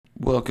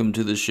Welcome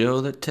to the show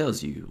that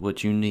tells you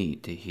what you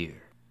need to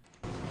hear.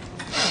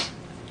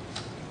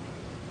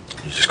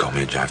 You just call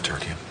me a jive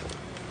turkey.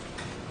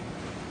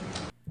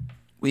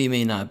 We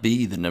may not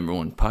be the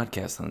 #1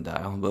 podcast on the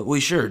dial, but we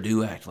sure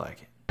do act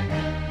like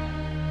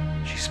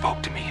it. She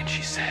spoke to me and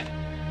she said,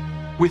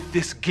 with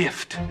this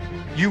gift,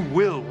 you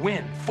will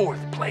win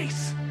 4th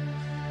place.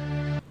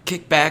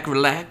 Kick back,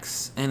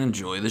 relax, and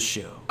enjoy the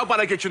show. How about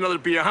I get you another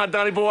beer, huh,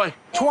 Donnie boy?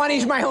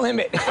 20's my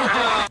limit.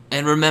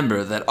 And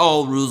remember that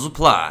all rules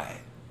apply.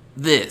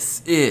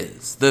 This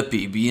is the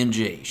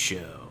PB&J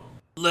Show.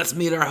 Let's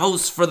meet our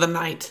host for the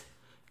night.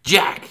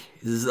 Jack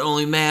is the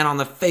only man on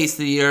the face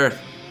of the earth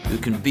who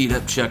can beat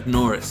up Chuck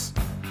Norris.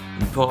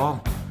 And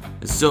Paul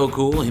is so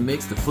cool he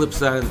makes the flip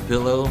side of the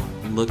pillow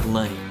look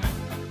lame.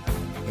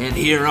 And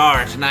here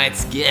are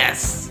tonight's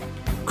guests.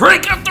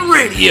 Crank up the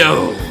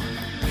radio!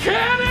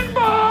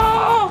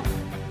 Cannonball!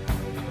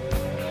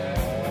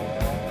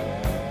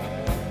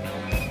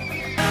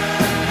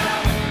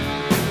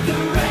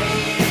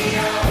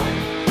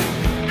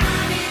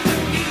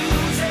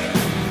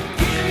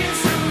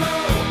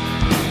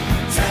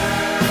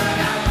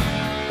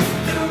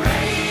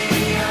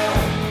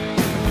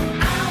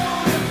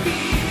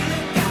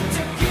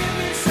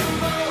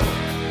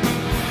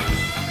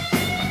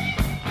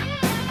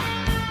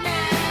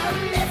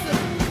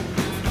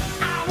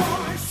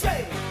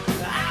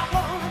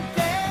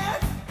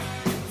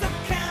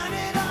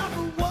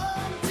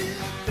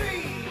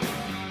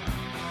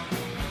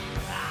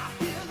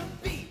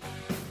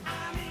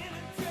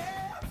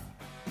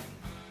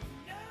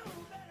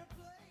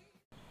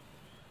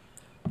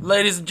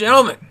 Ladies and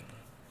gentlemen,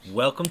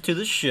 Welcome to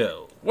the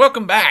show.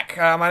 welcome back.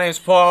 My name's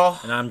Paul.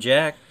 And I'm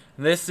Jack.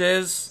 This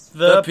is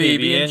The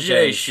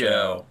PB&J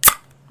Show.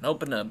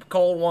 Open a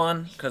cold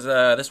one, because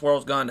this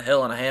world's gone to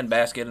hell in a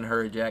handbasket in a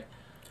hurry, Jack.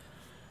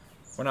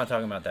 We're not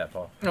talking about that,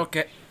 Paul.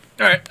 Okay.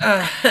 All right.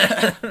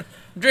 I'm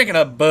drinking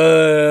a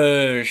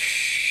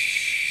Bush.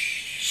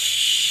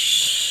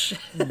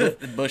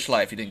 Bush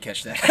Life, you didn't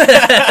catch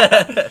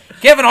that.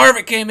 Kevin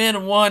Harvick came in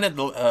and won at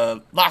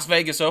the Las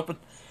Vegas Open.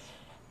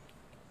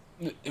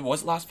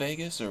 Was it Las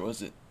Vegas, or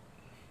was it?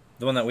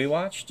 The one that we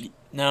watched?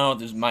 No,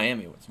 there's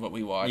Miami. Was what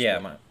we watched. Yeah,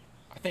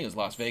 I think it was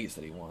Las Vegas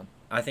that he won.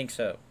 I think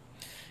so.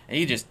 And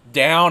he just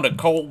downed a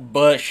Colt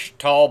Bush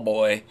tall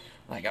boy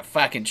like a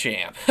fucking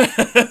champ.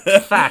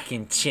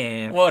 Fucking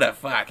champ. What a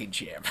fucking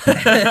champ.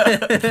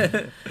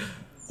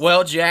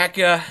 Well, Jack,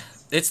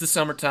 it's the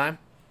summertime.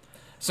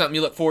 Something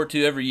you look forward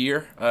to every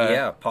year.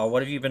 Yeah, Paul,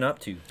 what have you been up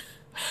to?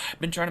 I've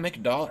been trying to make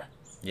 $1.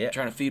 Yeah.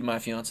 Trying to feed my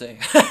fiance.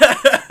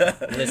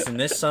 Listen,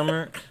 this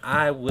summer,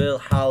 I will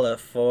holler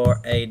for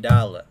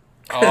 $1.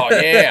 Oh,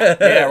 yeah.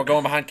 Yeah, we're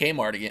going behind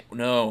Kmart again.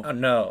 No. Oh,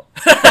 no.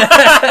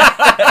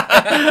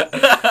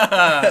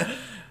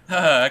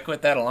 I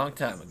quit that a long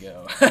time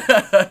ago.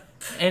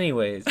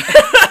 Anyways.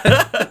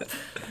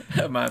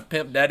 My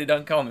pimp daddy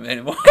doesn't call me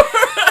anymore.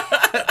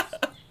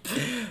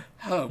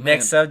 Oh, man.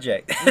 Next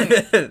subject.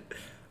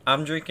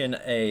 I'm drinking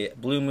a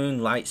Blue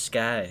Moon Light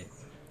Sky.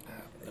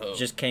 Oh.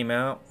 Just came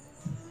out.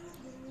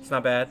 It's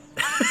not bad.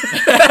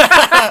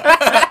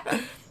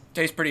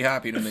 Tastes pretty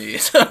hoppy to me,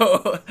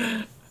 so...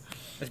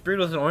 It's brewed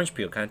with an orange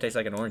peel. Kind of tastes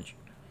like an orange.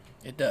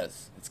 It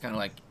does. It's kind of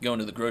like going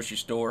to the grocery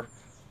store,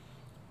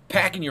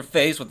 packing your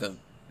face with a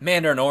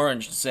mandarin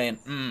orange and saying,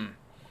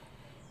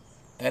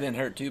 that didn't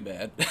hurt too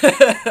bad.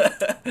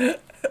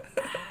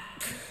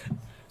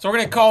 So we're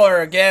going to call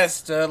our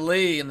guest,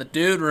 Lee, in the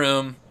dude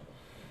room.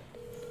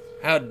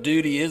 How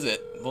duty is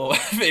it? We'll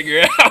figure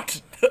it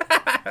out.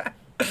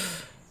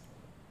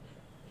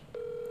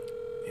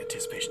 The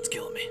anticipation's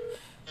killing me.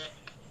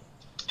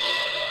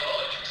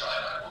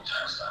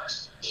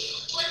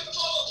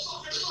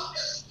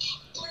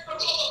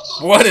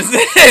 What is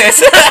this?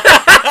 To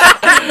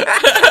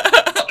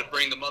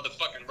bring the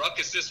motherfucking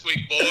ruckus this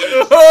week,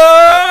 boys.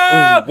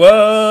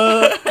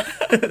 What?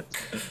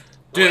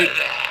 Dude.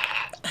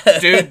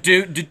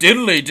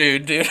 Diddly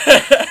dude.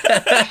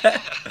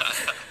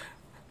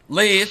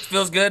 Lee, it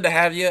feels good to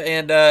have you,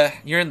 and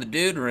you're in the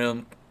dude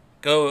room.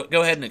 Go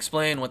ahead and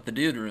explain what the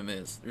dude room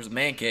is. There's a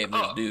man cave and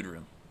there's a dude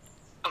room.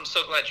 I'm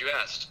so glad you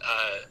asked.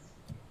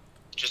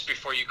 Just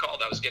before you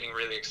called, I was getting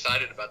really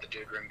excited about the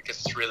dude room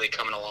because it's really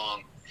coming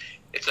along.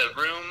 It's a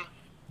room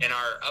in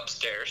our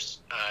upstairs.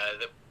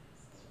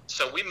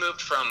 So we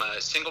moved from a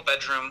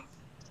single-bedroom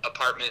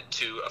apartment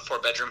to a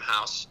 4-bedroom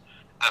house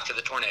after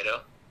the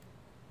tornado.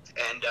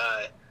 And,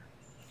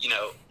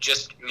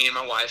 just me and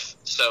my wife.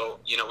 So,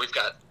 we've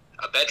got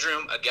a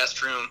bedroom, a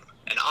guest room,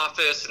 an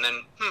office, and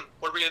then,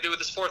 what are we going to do with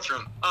this 4th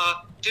room?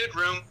 Dude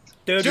room.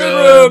 Dude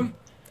room.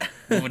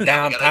 Moving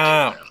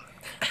downtown.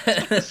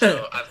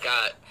 So I've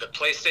got the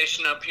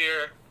PlayStation up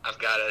here. I've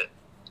got a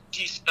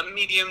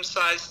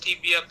medium-sized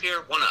TV up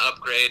here. Want to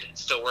upgrade.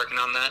 Still working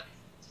on that.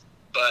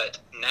 But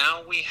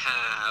now we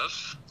have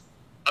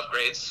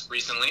upgrades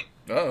recently.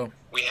 Oh.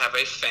 We have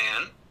a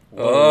fan.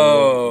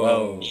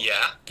 Whoa.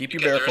 Yeah. Keep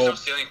your because bear there is cold. no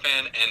ceiling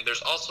fan, and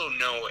there's also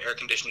no air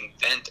conditioning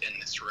vent in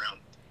this room.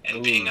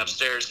 And being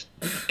upstairs,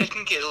 it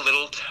can get a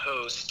little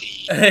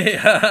toasty.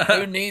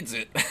 Who needs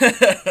it?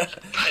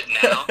 But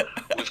now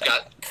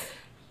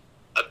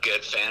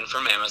good fan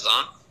from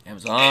Amazon.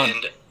 Amazon.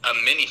 And a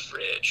mini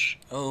fridge.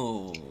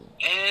 Oh.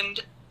 And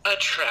a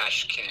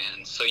trash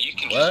can. So you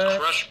can What? just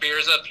crush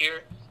beers up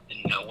here, and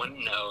no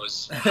one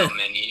knows how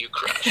many you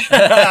crush.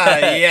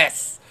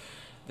 Yes.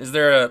 Is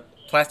there a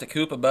plastic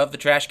hoop above the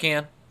trash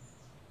can?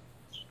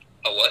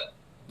 A what?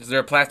 Is there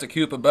a plastic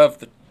hoop above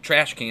the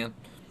trash can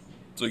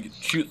so you can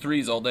shoot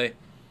threes all day?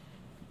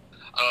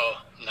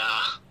 Oh,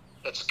 nah.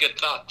 That's a good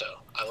thought, though.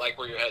 I like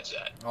where your head's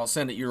at. I'll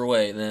send it your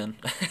way then.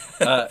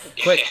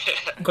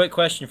 Quick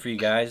question for you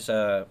guys.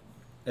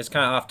 It's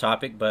kind of off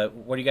topic, but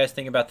what do you guys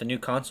think about the new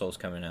consoles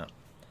coming out?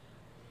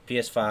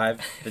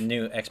 PS5, the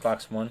new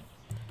Xbox One.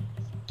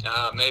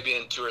 Maybe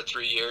in 2 or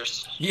 3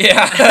 years.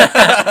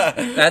 Yeah.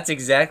 That's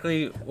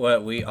exactly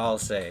what we all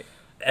say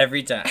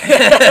every time.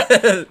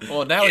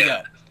 Well, now we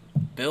got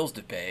bills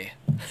to pay.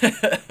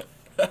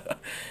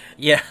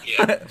 Yeah.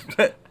 Yeah.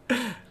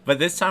 But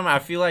this time I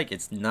feel like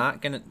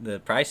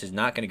the price is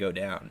not gonna go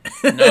down.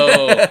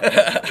 No.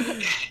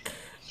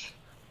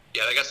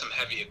 Yeah, they got some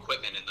heavy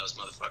equipment in those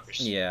motherfuckers.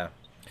 Yeah.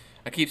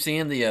 I keep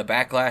seeing the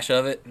backlash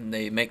of it, and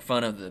they make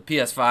fun of the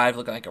PS5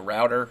 looking like a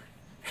router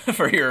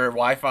for your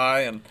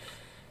Wi-Fi, and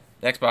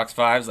the Xbox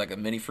 5 is like a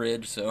mini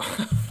fridge, so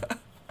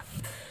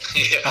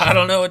Yeah. I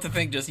don't know what to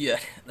think just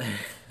yet.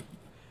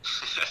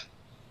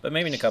 But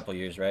maybe in a couple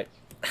years, right?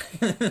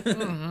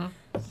 Mm-hmm.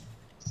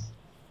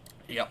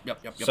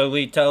 Yep. So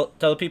Lee, tell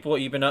the people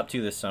what you've been up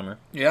to this summer.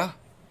 Yeah.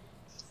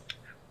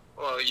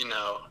 Well, your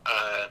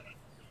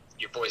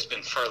boy's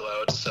been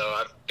furloughed, so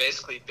I've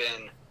basically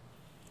been,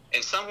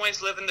 in some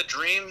ways, living the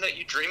dream that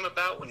you dream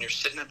about when you're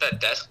sitting at that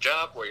desk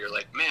job where you're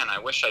like, man, I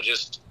wish I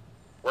just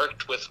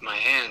worked with my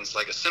hands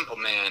like a simple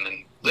man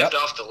and lived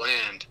off the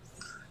land.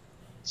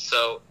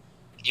 So,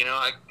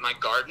 my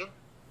garden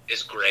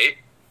is great.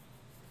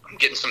 I'm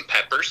getting some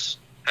peppers.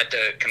 Had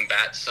to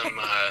combat some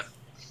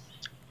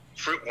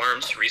fruit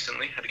worms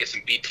recently. Had to get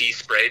some BT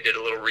spray. Did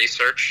a little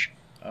research.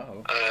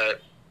 Oh.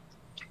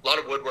 A lot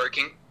of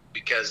woodworking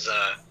because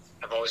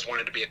I've always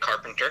wanted to be a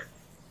carpenter.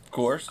 Of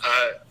course.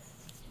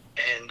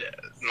 And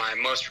my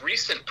most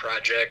recent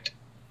project,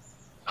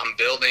 I'm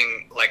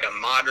building like a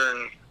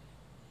modern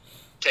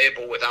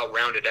table without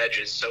rounded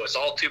edges. So it's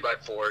all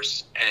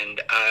 2x4s,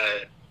 and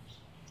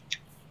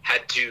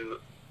had to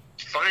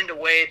find a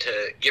way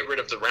to get rid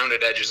of the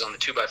rounded edges on the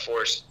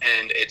 2x4s.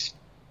 And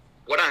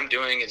what I'm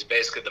doing is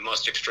basically the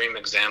most extreme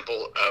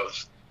example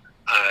of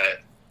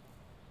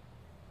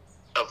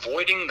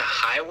avoiding the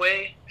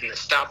highway and the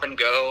stop and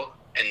go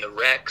and the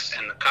wrecks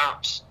and the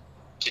cops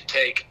to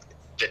take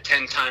the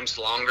 10 times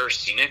longer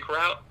scenic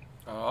route.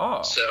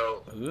 Oh.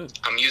 So Ooh.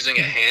 I'm using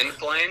a hand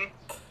plane,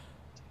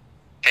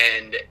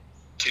 and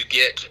to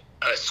get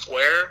a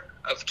square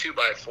of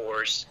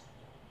 2x4s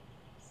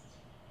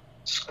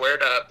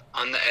squared up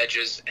on the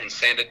edges and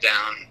sanded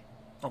down,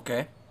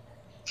 Okay.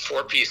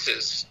 4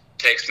 pieces,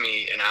 takes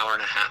me an hour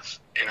and a half,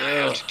 and I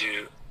have to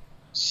do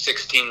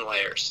 16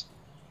 layers.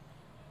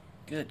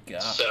 Good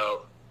God.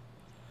 So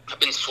I've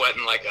been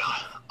sweating like a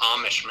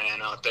Amish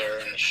man out there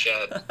in the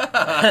shed.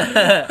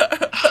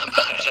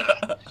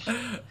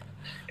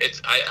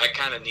 I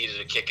kind of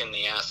needed a kick in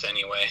the ass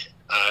anyway.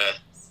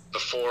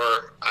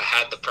 Before I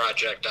had the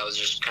project, I was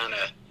just kind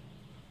of,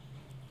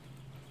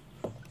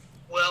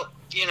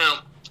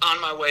 on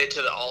my way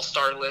to the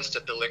all-star list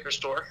at the liquor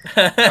store.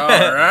 All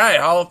right,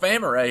 Hall of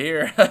Famer right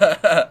here.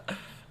 Yeah.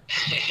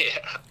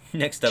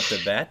 Next up to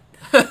bat.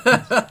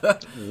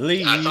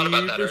 Leave I thought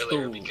about that the earlier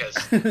store. because,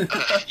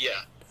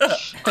 I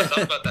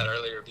thought about that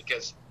earlier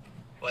because,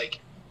 I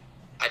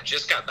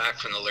just got back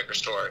from the liquor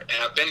store, and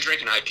I've been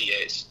drinking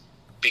IPAs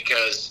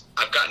because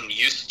I've gotten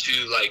used to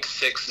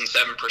 6 and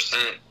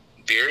 7%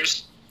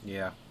 beers,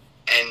 Yeah.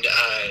 and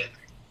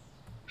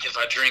if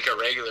I drink a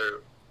regular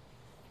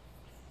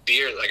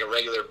beer, like a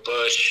regular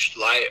Busch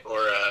Light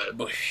or a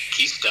Busch.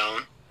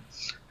 Keystone,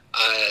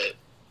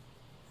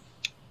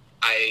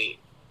 I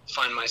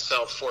find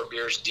myself 4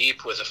 beers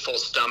deep with a full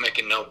stomach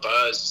and no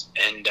buzz,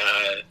 and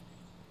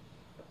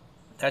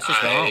That's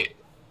just wrong.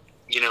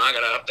 I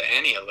gotta up the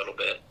ante a little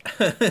bit.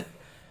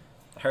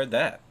 I heard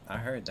that.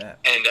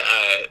 And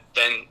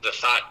then the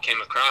thought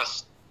came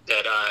across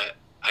that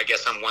I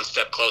guess I'm one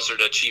step closer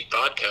to cheap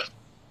vodka.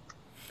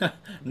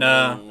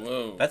 No,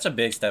 Whoa. that's a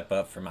big step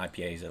up from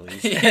IPAs at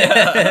least.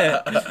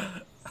 Yeah,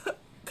 I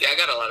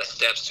got a lot of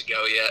steps to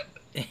go yet.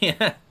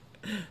 Yeah.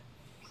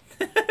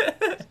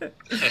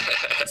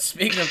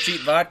 Speaking of cheap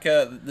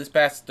vodka, this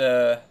past,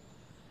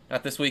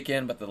 not this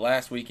weekend, but the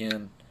last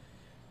weekend,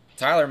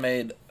 Tyler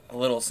made a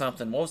little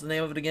something. What was the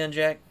name of it again,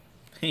 Jack?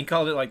 He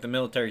called it like the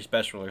military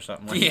special or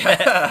something like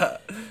Yeah.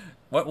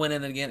 What went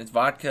in it again? It's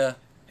vodka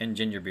and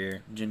ginger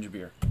beer. ginger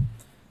beer.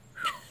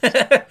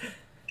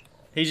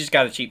 He just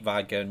got a cheap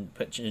vodka and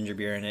put ginger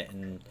beer in it,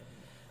 and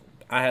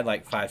I had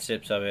 5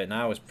 sips of it, and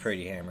I was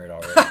pretty hammered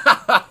already.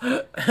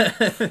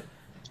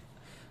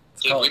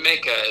 Dude, we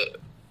make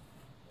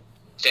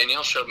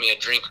Danielle showed me a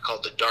drink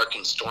called the Dark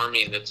and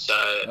Stormy that's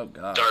God.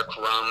 dark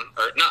rum,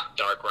 or not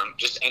dark rum,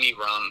 just any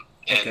rum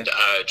and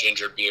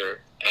ginger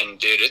beer. And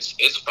dude,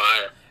 it's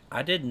fire.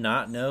 I did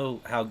not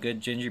know how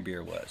good ginger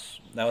beer was.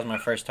 That was my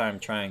first time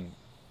trying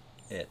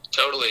it.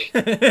 Totally.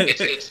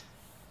 It's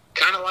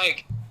kind of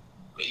like,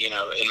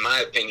 in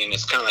my opinion,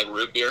 it's kind of like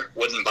root beer.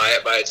 Wouldn't buy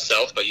it by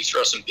itself, but you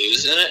throw some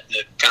booze in it, and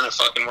it kind of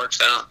fucking works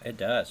out. It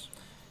does.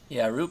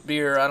 Yeah, root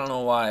beer, I don't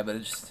know why, but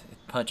it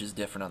punches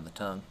different on the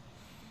tongue.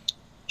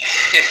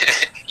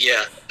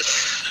 Yeah.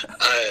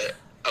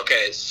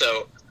 Okay,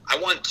 so I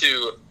want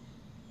to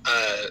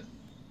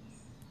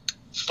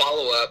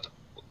follow up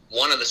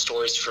one of the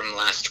stories from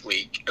last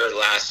week, or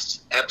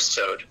last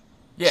episode.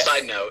 Yes.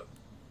 Side note,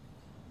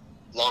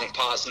 long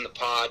pause in the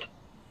pod.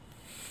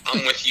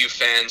 I'm with you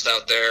fans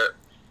out there.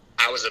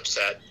 I was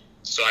upset,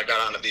 so I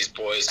got onto these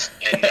boys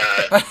and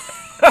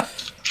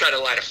tried to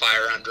light a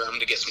fire under them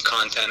to get some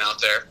content out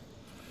there.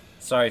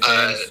 Sorry,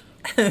 fans.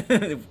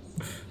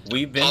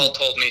 Paul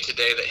told me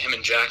today that him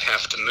and Jack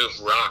have to move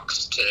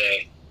rocks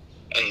today,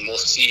 and we'll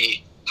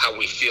see how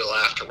we feel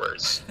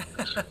afterwards.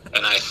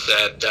 And I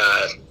said,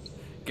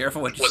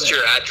 careful what you what's say.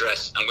 your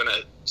address? I'm going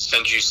to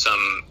send you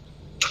some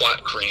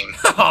twat cream.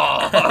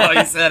 Oh,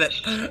 you said it.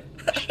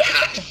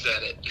 I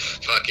said it.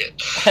 Fuck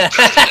it.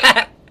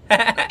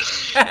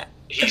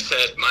 He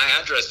said, my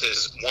address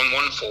is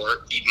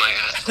 114 Eat My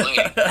Ass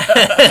Lane.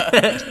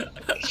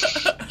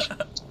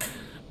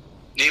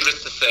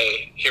 Needless to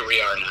say, here we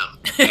are now.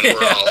 And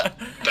we're all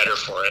better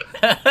for it.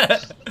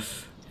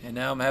 And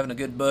now I'm having a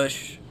good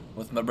bush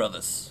with my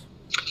brothers.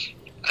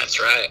 That's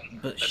right.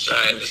 Bush, That's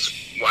right.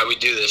 bush. That's why we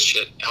do this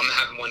shit. I'm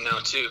having one now,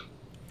 too.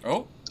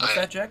 Oh, what's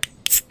that, Jack?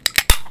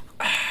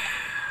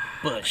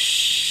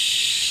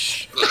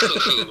 Bush.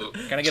 Ooh,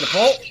 Can I get a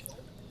pull?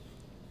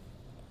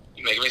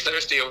 you making me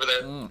thirsty over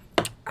there.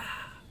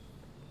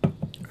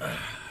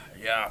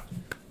 Yeah.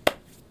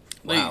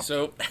 Wow. Lee,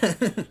 so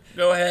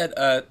go ahead.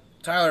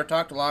 Tyler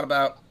talked a lot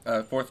about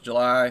 4th of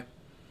July,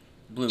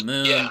 Blue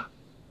Moon. Yeah.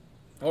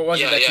 What was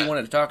it Yeah, that yeah. you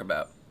wanted to talk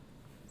about?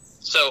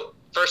 So,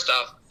 first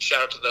off,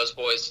 shout out to those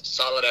boys.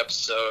 Solid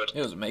episode.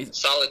 It was amazing.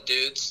 Solid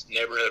dudes.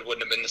 Neighborhood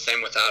wouldn't have been the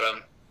same without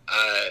them.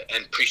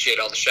 And appreciate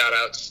all the shout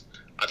outs.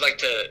 I'd like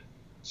to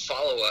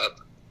follow up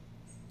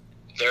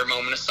their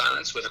moment of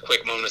silence with a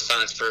quick moment of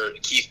silence for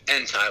Keith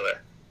and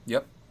Tyler.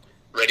 Yep.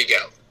 Ready,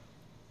 go.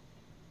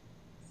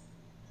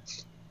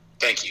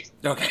 Thank you.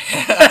 Okay.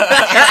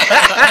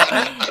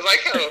 I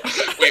like how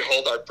we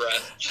hold our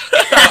breath.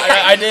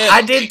 I did.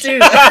 I did too.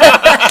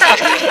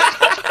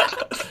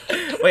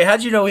 Wait,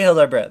 how'd you know we held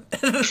our breath?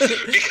 Because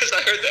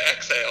I heard the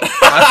exhale.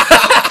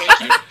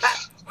 Thank you.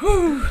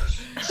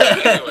 So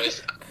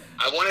anyways,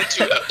 I wanted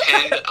to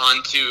append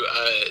onto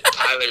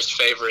Tyler's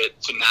favorite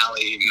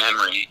finale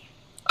memory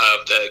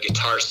of the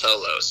guitar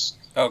solos.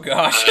 Oh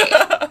gosh.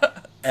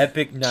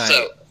 Epic night.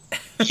 So,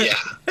 yeah.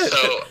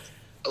 So,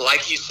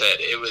 like he said,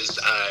 it was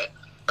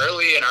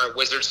early in our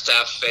wizard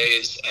staff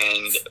phase,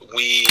 and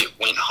we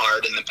went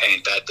hard in the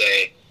paint that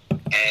day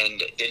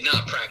and did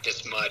not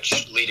practice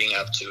much leading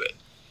up to it.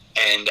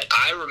 And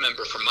I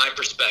remember from my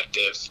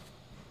perspective,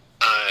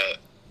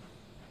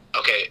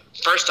 okay,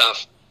 first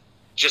off,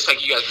 just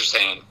like you guys were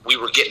saying, we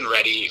were getting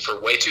ready for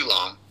way too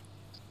long.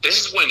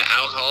 This is when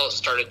alcohol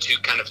started to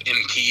kind of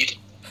impede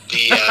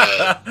the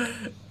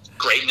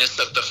greatness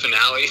of the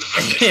finale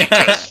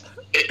because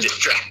it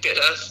distracted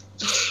us.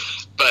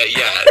 But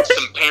yeah,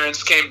 some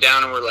parents came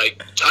down and were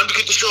like, "Time to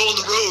get the show on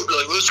the road.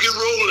 Like, let's get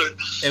rolling."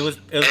 It was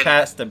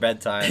past their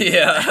bedtime.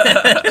 Yeah.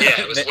 Yeah,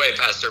 it was way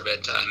past their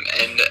bedtime,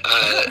 and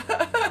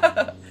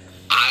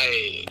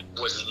I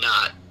was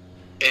not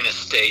in a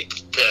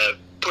state to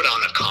put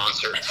on a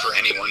concert for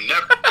anyone.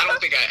 Never. I don't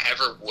think I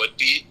ever would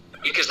be,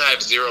 because I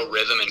have zero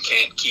rhythm and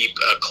can't keep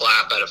a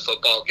clap at a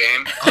football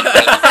game.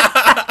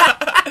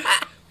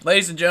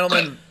 Ladies and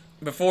gentlemen,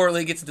 before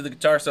Lee gets into the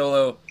guitar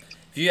solo,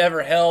 if you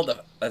ever held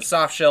a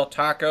soft shell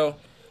taco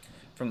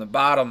from the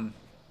bottom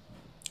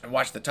and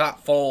watched the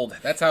top fold,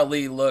 that's how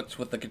Lee looked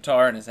with the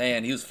guitar in his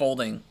hand. He was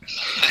folding.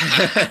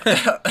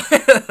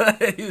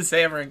 He was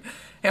hammering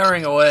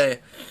away.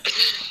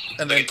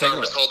 And The then guitar taking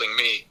was holding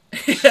me.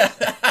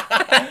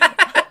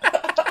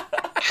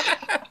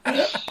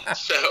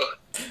 So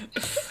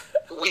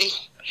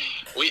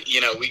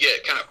we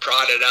get kind of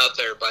prodded out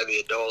there by the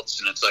adults,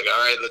 and it's like,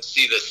 all right, let's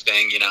see this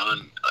thing, and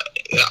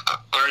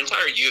our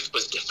entire youth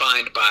was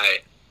defined by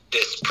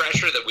this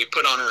pressure that we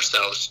put on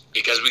ourselves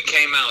because we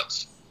came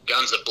out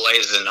guns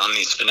a-blazing on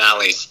these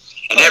finales,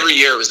 and every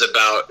year was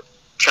about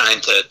trying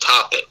to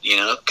top it,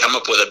 come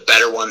up with a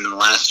better one than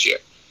last year.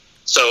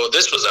 So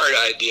this was our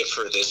idea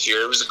for this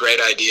year. It was a great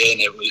idea, and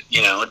it was,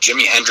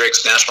 Jimi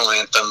Hendrix National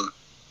Anthem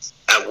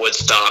at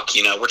Woodstock.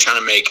 We're trying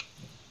to make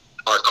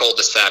our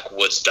cul-de-sac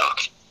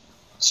Woodstock.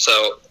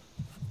 So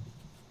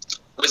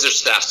Wizard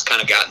staff's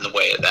kind of got in the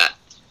way of that.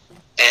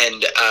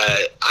 And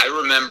I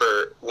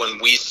remember when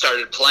we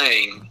started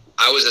playing,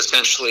 I was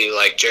essentially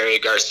like Jerry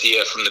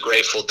Garcia from the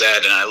Grateful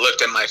Dead, and I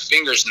looked at my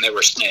fingers and they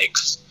were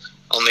snakes.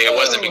 Only it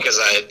wasn't because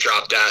I had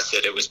dropped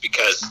acid. It was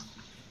because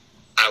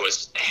I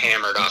was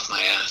hammered off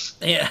my ass.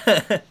 Yeah.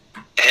 And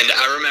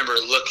I remember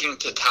looking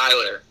to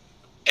Tyler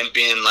and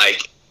being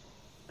like,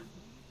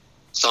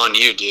 it's on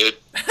you, dude.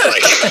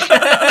 Like,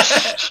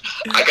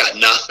 I got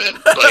nothing.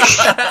 Like,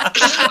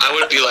 I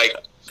would be like,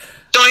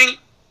 doink,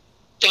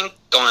 dink,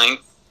 doink,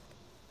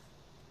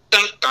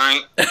 dink,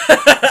 doink,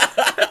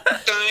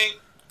 doink,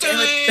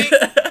 doink.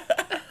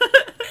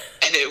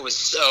 And it was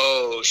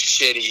so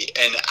shitty.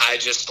 And I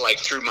just, like,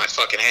 threw my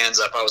fucking hands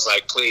up. I was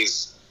like,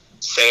 please,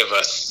 save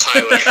us,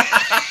 Tyler.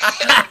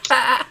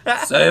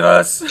 Save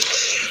us.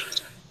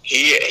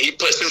 He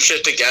put some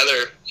shit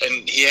together,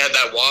 and he had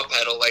that wah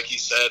pedal, like he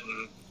said,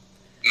 and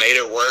made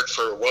it work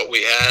for what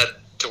we had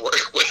to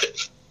work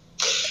with.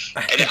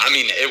 And I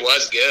mean, it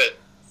was good.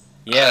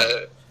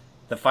 Yeah,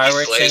 the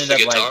fireworks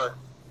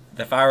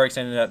the fireworks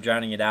ended up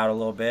drowning it out a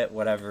little bit.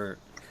 Whatever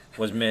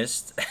was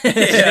missed.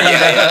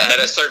 yeah. At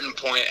a certain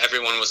point,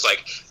 everyone was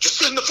like, "Just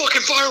send the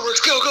fucking fireworks!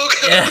 Go, go,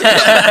 go!"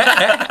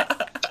 Yeah.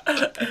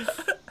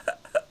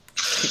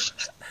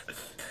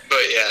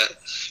 But yeah,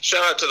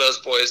 shout out to those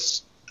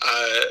boys.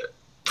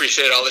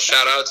 Appreciate all the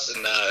shout outs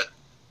and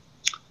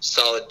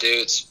solid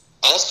dudes.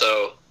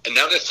 Also,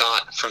 another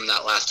thought from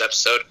that last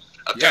episode.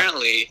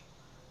 Apparently,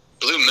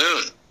 Blue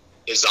Moon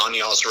is on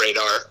y'all's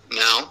radar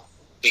now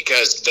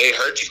because they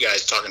heard you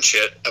guys talking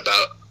shit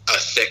about a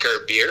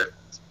thicker beer.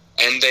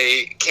 And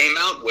they came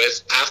out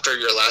with, after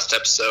your last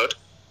episode,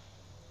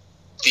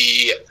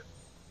 the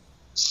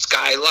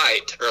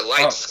Skylight, or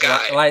Light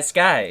Sky. Light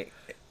Sky.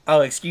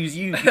 Oh, excuse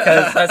you,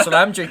 because that's what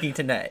I'm drinking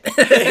tonight.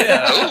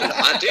 Oh,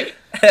 my dude.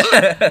 Look,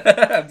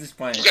 I'm just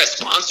playing. you guys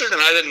sponsored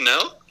and I didn't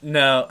know?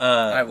 No,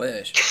 I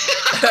wish.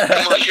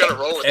 Come on, you gotta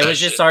roll with that it was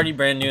just shit. already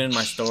brand new in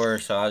my store,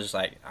 so I was just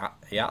like,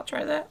 yeah, I'll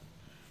try that.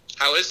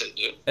 How is it,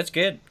 dude? It's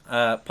good.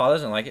 Paul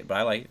doesn't like it, but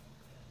I like it.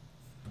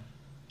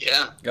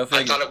 Yeah. Go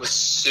figure. I thought it was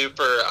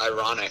super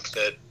ironic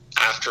that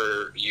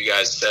after you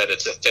guys said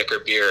it's a thicker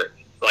beer,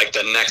 like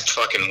the next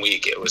fucking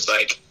week, it was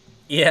like,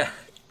 Yeah.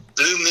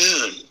 Blue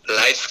Moon,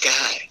 Light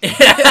Sky.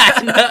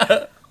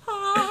 No.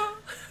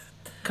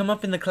 Come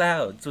up in the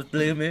clouds with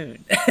Blue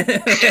Moon.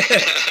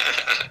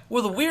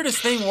 Well, the weirdest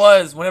thing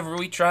was whenever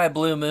we tried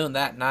Blue Moon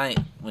that night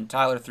when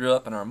Tyler threw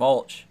up in our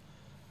mulch.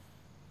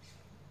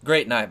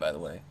 Great night, by the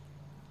way.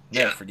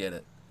 Never forget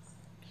it.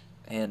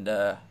 And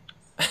the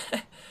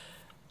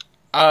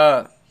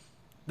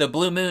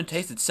Blue Moon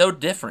tasted so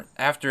different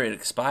after it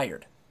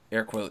expired,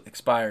 air quote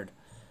expired,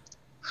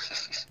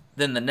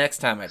 than the next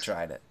time I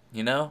tried it.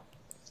 You know?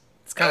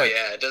 It's kind of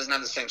Yeah, it doesn't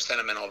have the same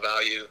sentimental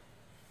value.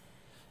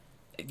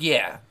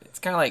 Yeah, it's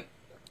kind of like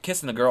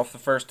kissing a girl for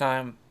the first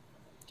time.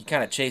 You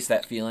kind of chase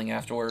that feeling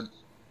afterward.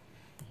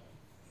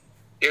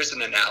 Here's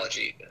an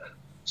analogy.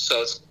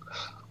 So it's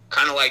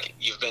kind of like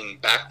you've been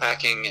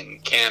backpacking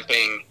and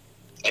camping,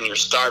 and you're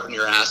starving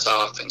your ass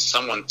off, and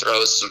someone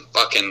throws some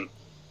fucking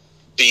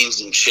beans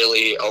and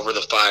chili over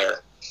the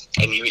fire,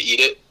 and you eat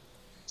it,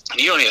 and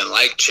you don't even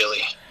like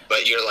chili,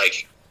 but you're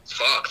like,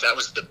 fuck, that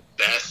was the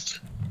best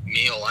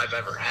meal I've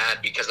ever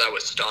had because I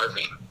was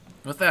starving.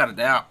 Without a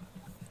doubt.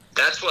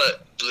 That's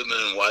what Blue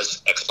Moon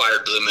was,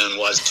 expired Blue Moon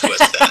was to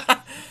us then.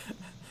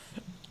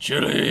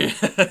 Chili.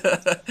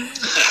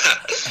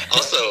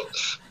 Also,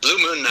 Blue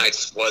Moon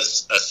Nights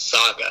was a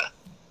saga.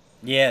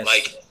 Yes.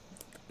 Like,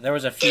 there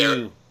was a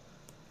few.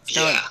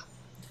 yeah.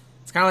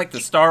 It's kind of like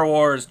the Star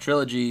Wars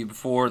trilogy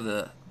before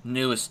the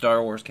newest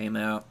Star Wars came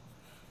out.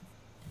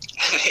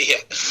 Yeah.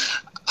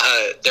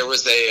 There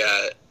was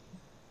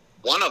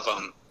one of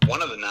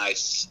the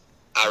nights,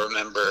 I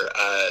remember,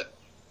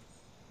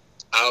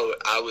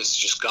 I was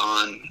just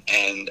gone,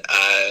 and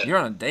You're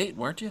on a date,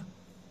 weren't you?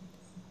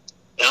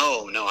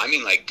 no, I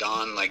mean like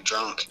gone, like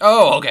drunk.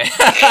 Oh, okay. And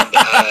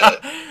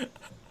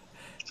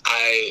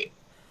I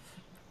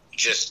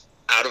just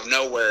out of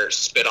nowhere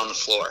spit on the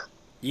floor.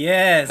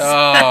 Yes.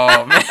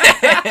 Oh, man.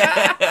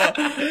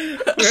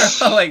 We're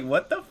all like,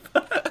 what the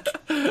fuck?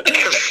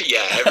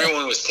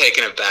 Everyone was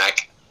taken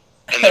aback,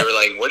 and they were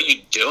like, "What are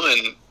you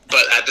doing?"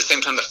 But at the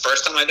same time, the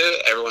first time I did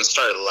it, everyone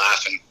started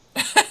laughing.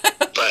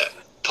 But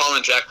Paul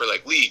and Jack were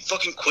like, "Lee,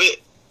 fucking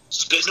quit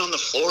spitting on the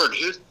floor,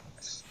 dude."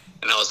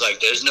 And I was like,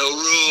 "There's no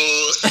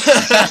rules."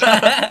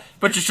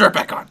 Put your shirt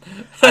back on.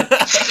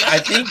 I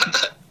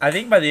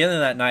think by the end of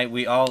that night,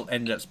 we all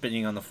ended up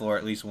spitting on the floor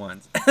at least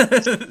once.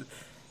 That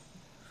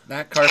I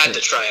had to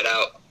carpet. try it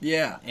out.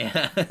 Yeah.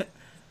 Yeah. It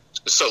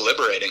was so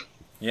liberating.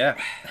 Yeah.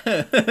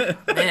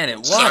 Man, it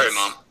was. Sorry,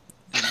 Mom.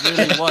 It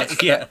really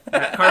was. Yeah.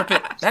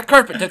 That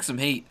carpet took some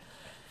heat.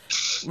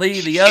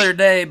 Lee, the other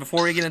day,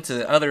 before we get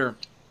into other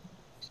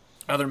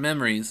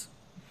memories,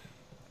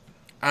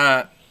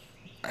 a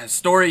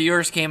story of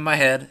yours came in my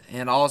head,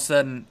 and all of a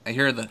sudden I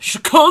hear the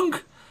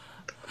shakung,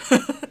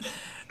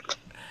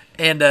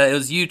 and it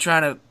was you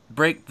trying to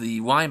break the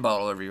wine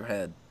bottle over your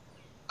head.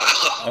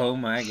 Oh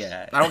my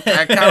god.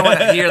 I kind of want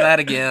to hear that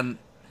again.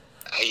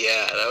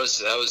 Yeah, that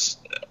was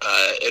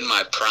in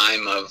my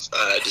prime of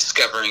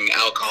discovering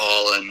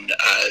alcohol and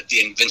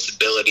the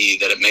invincibility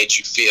that it made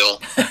you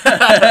feel.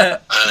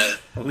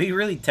 We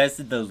really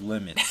tested those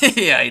limits.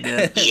 Yeah, he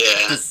did.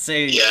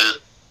 Yeah,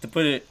 To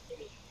put it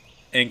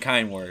in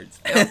kind words.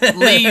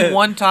 Lee,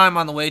 one time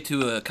on the way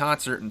to a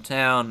concert in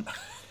town,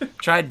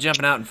 Tried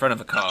jumping out in front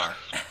of a car.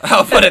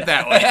 I'll put it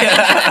that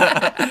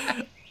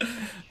way.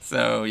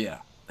 So, yeah.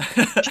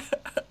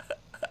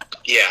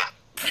 Yeah.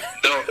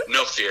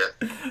 No fear.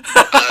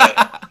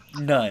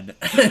 None.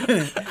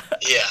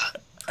 Yeah.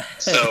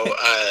 So,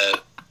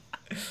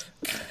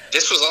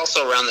 this was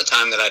also around the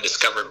time that I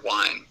discovered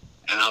wine.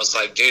 And I was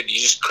like, dude, you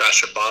just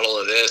crush a bottle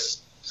of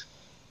this,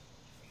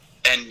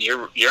 and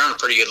you're on a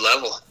pretty good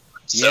level.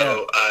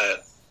 So,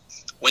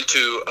 went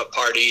to a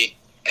party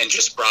and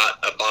just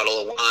brought a bottle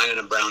of wine in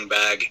a brown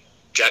bag,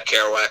 Jack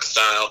Kerouac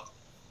style,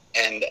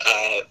 and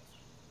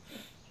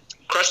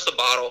crushed the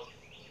bottle.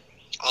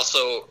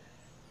 Also,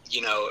 you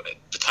know, at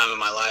the time of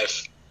my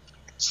life,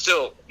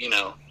 still, you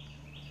know,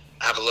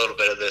 have a little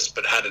bit of this,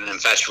 but had an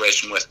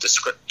infatuation with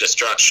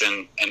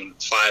destruction and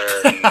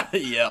fire and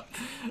Yep.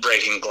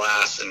 breaking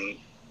glass, and,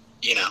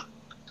 you know.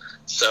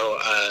 So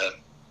I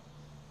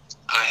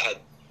had,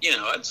 you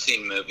know, I'd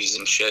seen movies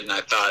and shit, and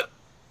I thought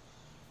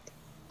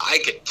I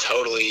could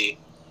totally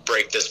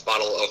break this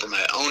bottle over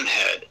my own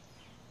head.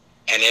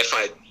 And if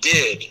I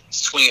did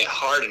swing it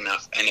hard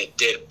enough and it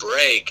did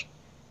break,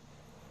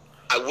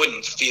 I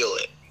wouldn't feel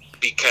it,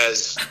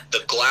 because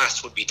the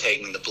glass would be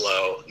taking the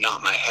blow,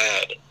 not my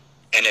head.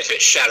 And if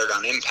it shattered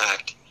on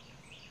impact,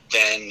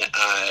 then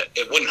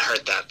it wouldn't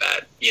hurt that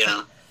bad, you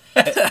know?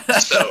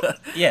 So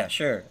Yeah,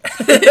 sure.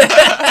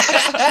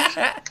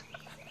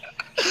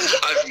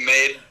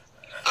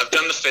 I've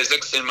done the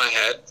physics in my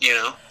head, you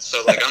know?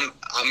 So, like,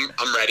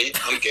 I'm ready.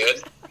 I'm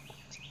good.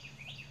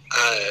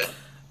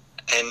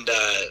 And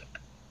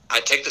I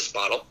take this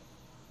bottle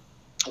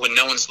when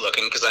no one's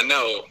looking, because I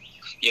know,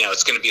 you know,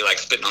 it's going to be like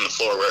spitting on the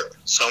floor where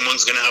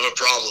someone's going to have a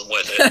problem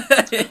with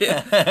it.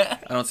 Yeah.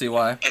 I don't see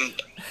why. And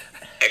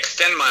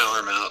extend my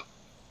arm out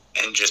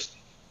and just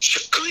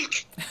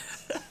shakink,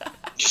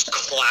 just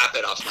clap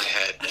it off my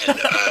head. And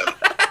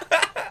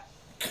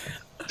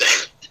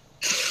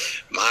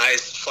my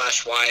eyes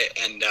flash white,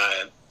 and,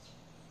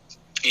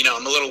 you know,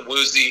 I'm a little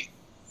woozy,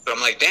 but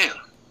I'm like, damn,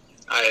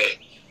 I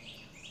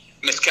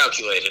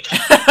miscalculated.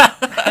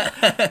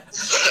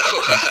 So,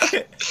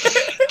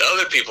 the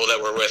other people that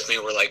were with me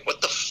were like,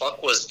 what the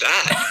fuck was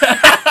that?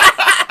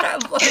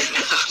 And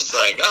I was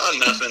like, oh,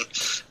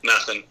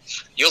 nothing.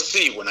 You'll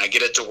see when I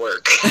get it to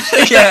work.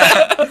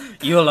 Yeah,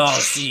 you'll all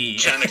see.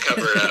 Trying to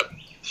cover it up.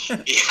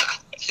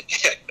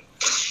 Yeah.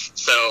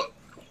 So,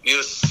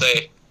 needless to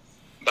say,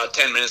 about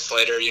 10 minutes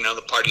later, you know,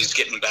 the party's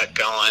getting back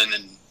going,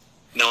 and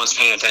no one's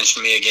paying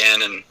attention to me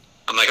again, and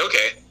I'm like,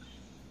 okay,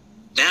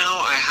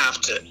 now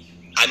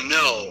I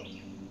know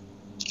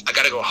I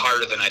gotta go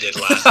harder than I did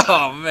last time.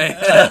 Oh, man.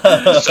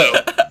 So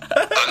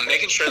I'm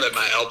making sure that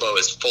my elbow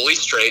is fully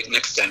straight and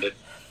extended,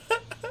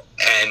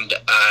 and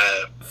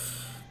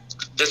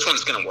this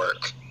one's gonna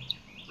work,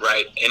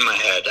 right? In my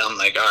head, I'm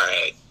like, all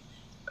right,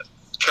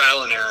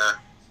 trial and error,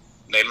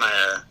 made my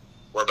error,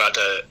 we're about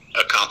to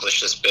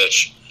accomplish this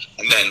bitch.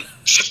 And then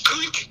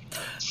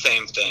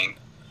same thing.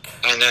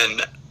 And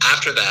then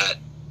after that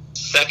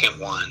second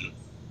one,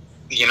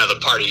 you know, the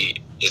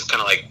party is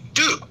kind of like,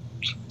 dude,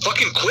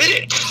 fucking quit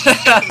it.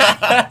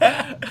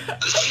 I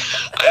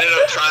ended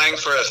up trying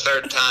for a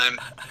third time,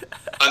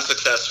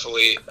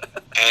 unsuccessfully,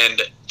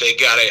 and they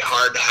got a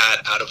hard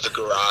hat out of the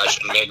garage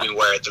and made me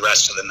wear it the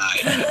rest of the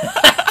night.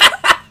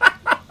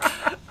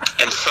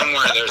 And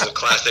somewhere there's a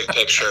classic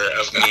picture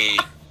of me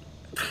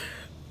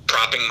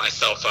propping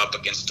myself up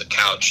against the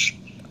couch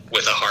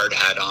with a hard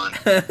hat on.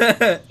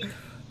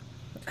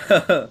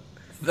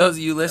 Those of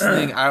you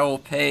listening, I will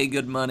pay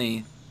good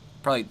money,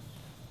 probably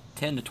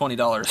 $10 to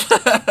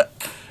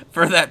 $20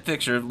 for that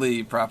picture of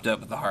Lee propped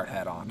up with a hard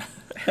hat on.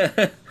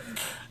 I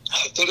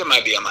think it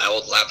might be on my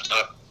old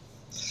laptop.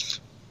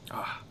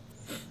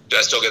 Do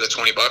I still get the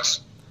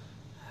 $20?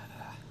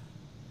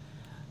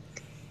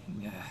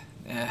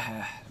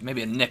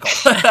 Maybe a nickel.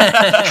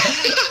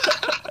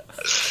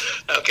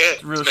 Okay,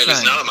 Real maybe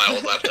it's shiny. not on my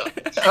old laptop.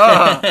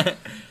 Oh.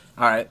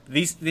 All right.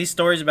 These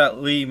stories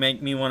about Lee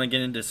make me want to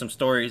get into some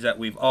stories that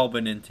we've all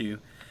been into,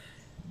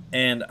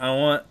 and I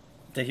want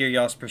to hear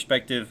y'all's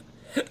perspective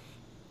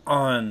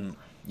on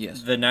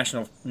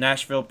the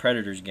Nashville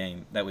Predators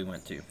game that we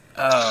went to.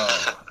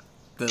 Oh,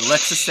 the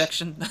Lexus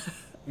section?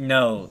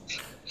 No,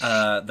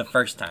 the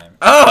first time.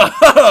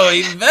 Oh,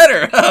 even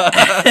better.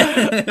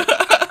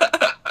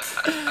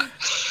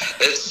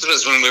 This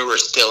was when we were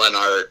still in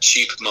our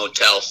cheap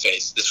motel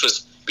phase. This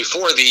was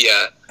before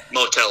the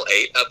Motel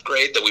 8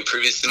 upgrade that we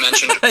previously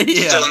mentioned.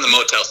 Yeah. Still in the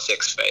Motel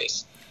 6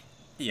 phase.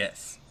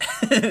 Yes.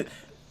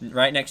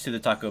 Right next to the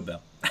Taco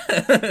Bell.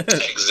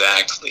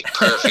 Exactly.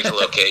 Perfect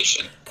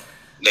location.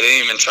 They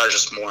didn't even charge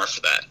us more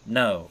for that.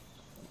 No.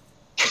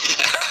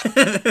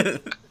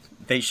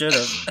 They should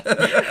have.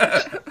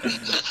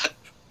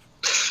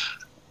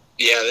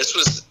 Yeah, this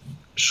was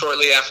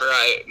shortly after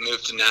I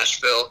moved to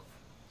Nashville.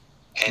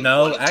 And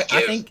No, I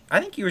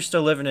think you were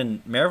still living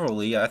in Maryville,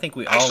 Lee. I think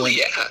we all went.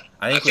 Yeah.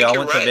 I think we all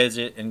you're went right. to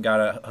visit and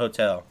got a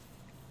hotel.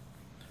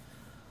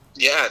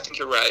 Yeah, I think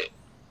you're right.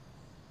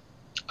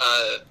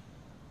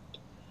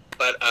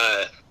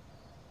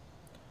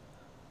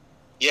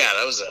 Yeah,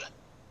 that was a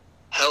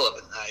hell of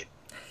a night.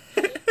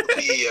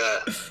 We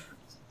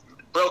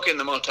broke in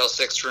the Motel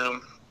 6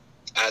 room,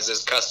 as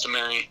is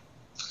customary.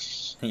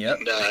 Yep.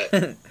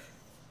 And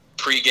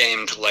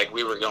pre-gamed like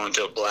we were going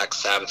to a Black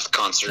Sabbath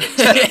concert in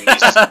the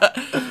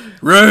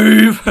 70s.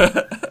 Rave!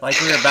 Like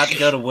we were about to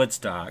go to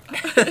Woodstock.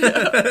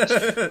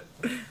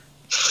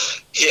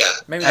 Yeah.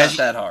 Maybe not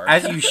that hard.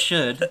 As you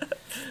should.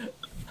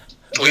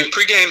 We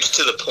pre-gamed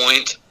to the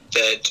point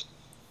that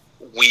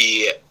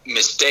we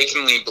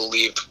mistakenly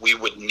believed we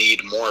would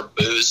need more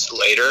booze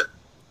later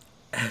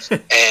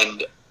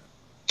and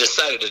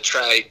decided to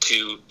try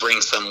to bring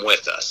some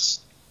with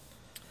us.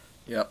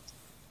 Yep.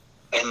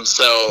 And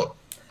so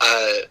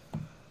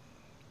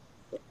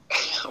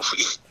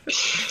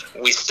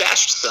we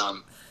stashed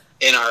some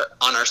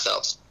on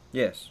ourselves.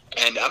 Yes.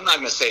 And I'm not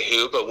going to say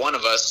who, but one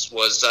of us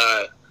was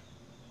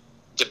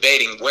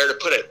debating where to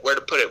put it.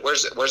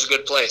 Where's a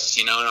good place?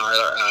 You know, in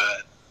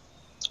our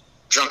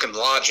drunken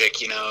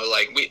logic, you know,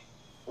 like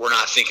we're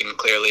not thinking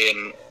clearly,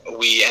 and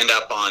we end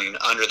up on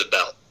under the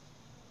belt.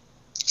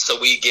 So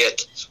we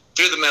get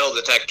through the metal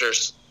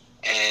detectors,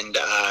 and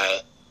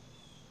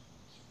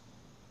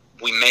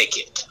we make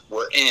it.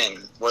 We're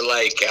in. We're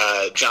like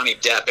Johnny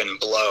Depp in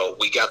Blow.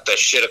 We got the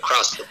shit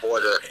across the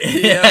border.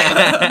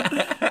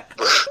 Yeah.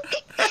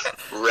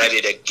 We're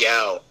ready to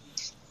go.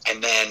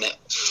 And then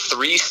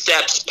 3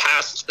 steps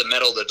past the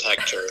metal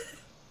detector,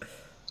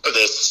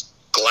 this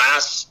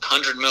glass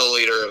 100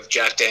 milliliter of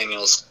Jack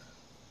Daniels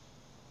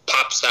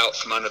pops out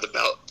from under the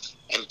belt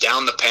and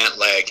down the pant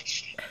leg,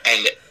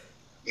 and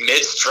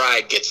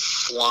mid-stride gets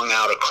flung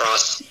out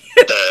across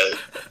the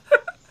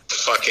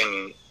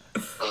fucking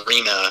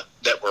arena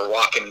that we're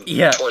walking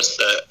towards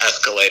the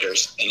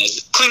escalators, and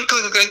is clink,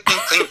 clink, clink,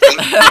 clink, clink, clink.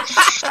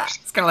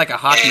 It's kind of like a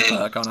hockey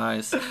puck on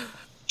ice.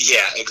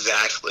 Yeah,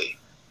 exactly.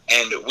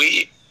 And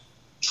we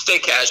stay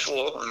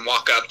casual and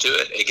walk up to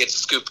it. It gets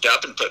scooped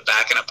up and put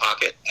back in a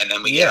pocket, and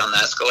then we get on the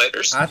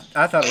escalators. I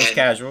thought it was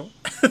casual.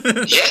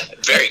 Yeah,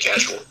 very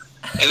casual.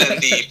 And then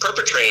the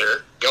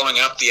perpetrator going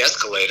up the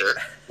escalator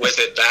with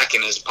it back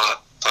in his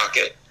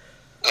pocket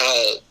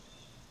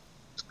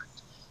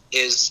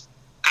is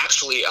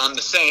actually on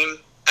the same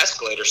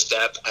escalator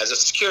step as a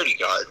security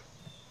guard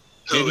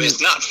who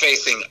is not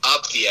facing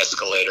up the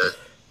escalator.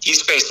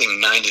 He's facing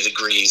 90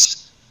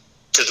 degrees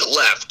to the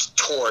left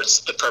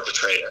towards the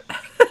perpetrator.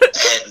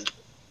 And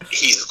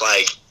he's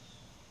like,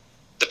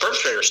 the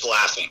perpetrator's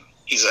laughing.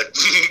 He's like,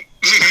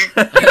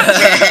 and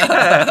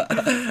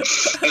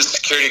the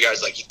security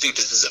guard's like, you think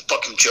this is a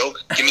fucking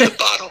joke? Give me the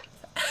bottle.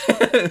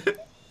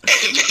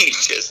 And he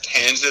just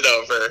hands it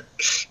over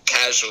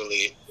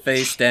casually.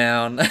 Face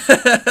down.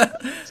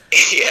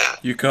 Yeah.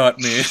 You caught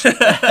me.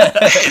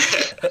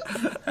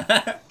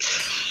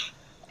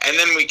 And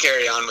then we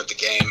carry on with the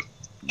game.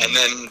 And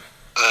then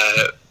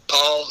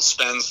Paul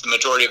spends the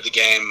majority of the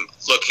game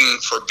looking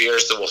for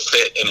beers that will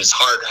fit in his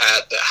hard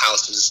hat that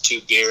houses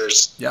 2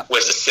 beers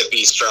with a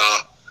sippy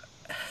straw.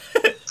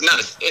 Not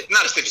a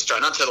sippy straw,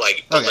 not to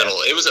like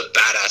belittle. It was a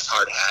badass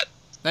hard hat.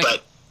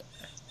 But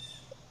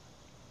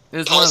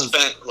Paul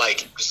spent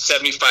like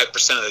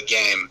 75% of the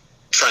game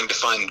trying to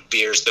find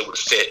beers that would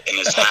fit in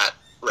his hat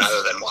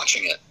rather than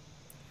watching it.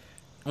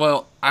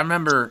 Well, I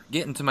remember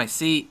getting to my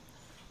seat,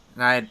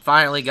 and I had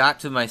finally got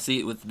to my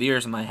seat with the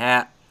beers in my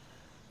hat,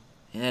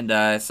 and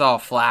I saw a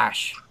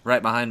flash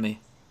right behind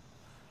me.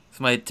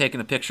 Somebody had taken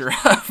a picture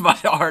of my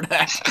hard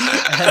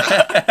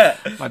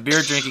hat, my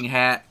beer drinking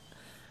hat.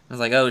 I was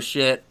like, oh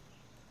shit.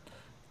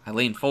 I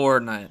leaned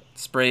forward and I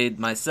sprayed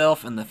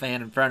myself and the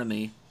fan in front of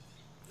me. I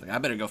was like, I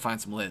better go find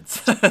some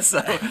lids.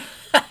 So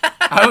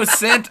I was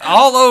sent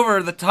all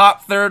over the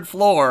top 3rd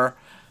floor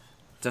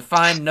to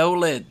find no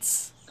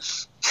lids.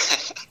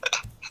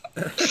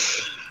 I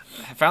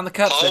found the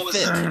cups that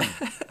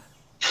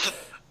fit.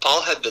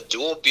 Paul had the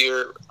dual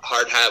beer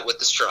hard hat with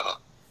the straw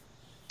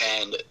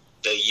and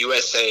the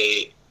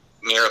USA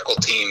Miracle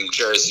Team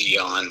jersey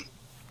on.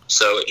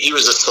 So he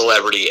was a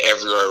celebrity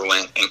everywhere we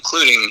went,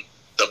 including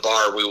the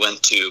bar we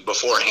went to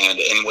beforehand,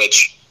 in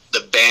which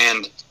the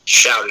band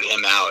shouted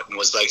him out and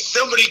was like,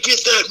 somebody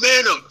get that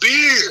man a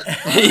beer!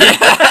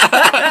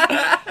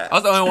 I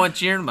was the only one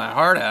cheering my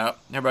heart out.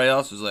 Everybody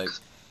else was like,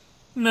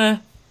 meh.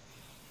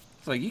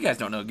 It's like, you guys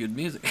don't know good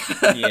music.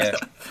 Yeah.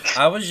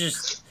 I was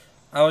just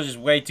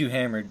way too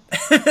hammered.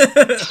 Yeah,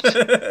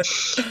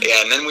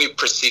 and then we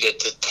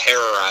proceeded to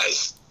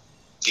terrorize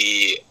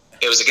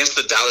it was against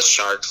the Dallas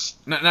Sharks.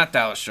 Not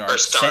Dallas Sharks. Or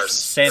Stars.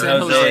 San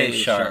Jose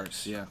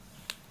Sharks. Yeah.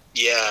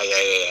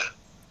 Yeah.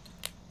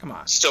 Come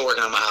on. Still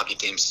working on my hockey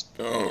teams.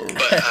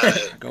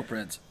 But, go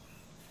Preds.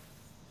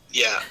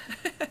 Yeah.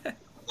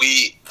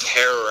 We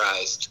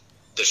terrorized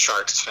the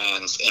Sharks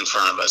fans in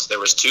front of us. There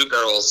was 2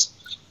 girls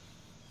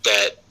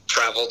that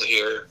traveled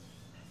here,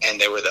 and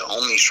they were the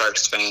only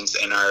Sharks fans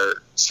in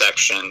our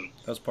section.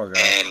 Those poor girls.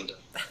 And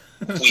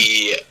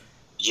we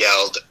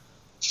yelled,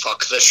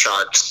 fuck the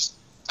Sharks,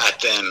 at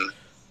them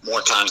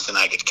more times than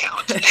I could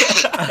count.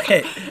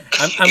 Okay.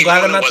 I'm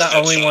glad I'm not the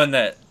only one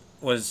that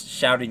was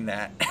shouting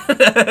that.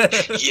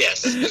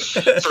 Yes.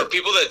 For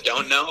people that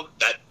don't know,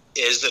 that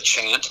is a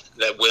chant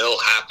that will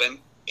happen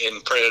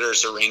in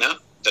Predators Arena.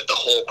 that the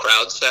whole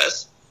crowd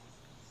says,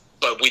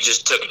 but we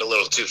just took it a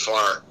little too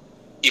far,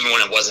 even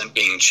when it wasn't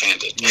being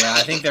chanted. Yeah,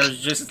 I think there was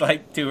just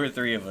like 2 or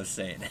 3 of us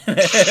saying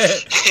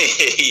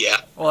it.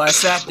 Yeah. Well, I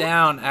sat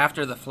down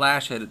after the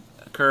flash had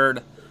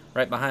occurred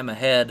right behind my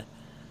head.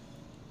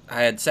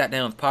 I had sat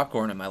down with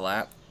popcorn in my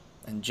lap,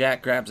 and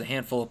Jack grabs a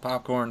handful of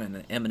popcorn and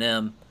an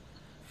M&M.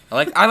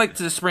 I like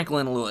to sprinkle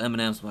in a little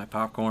M&Ms with my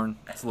popcorn.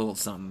 It's a little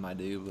something I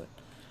do, but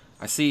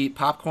I see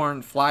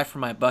popcorn fly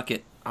from my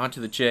bucket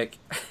onto the chick.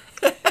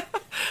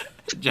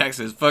 Jack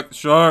says, "Fuck the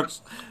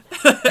sharks."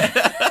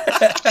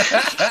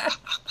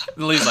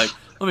 And Lee's like,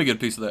 "Let me get a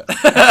piece of that."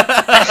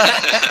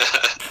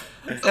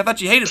 I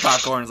thought you hated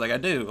popcorn. He's like, "I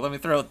do. Let me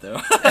throw it,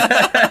 though."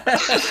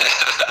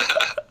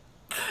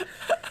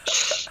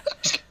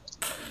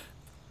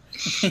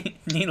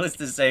 Needless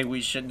to say,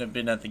 we shouldn't have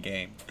been at the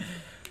game.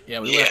 Yeah,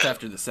 we left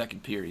after the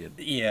second period.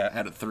 Yeah.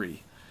 Out of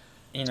 3.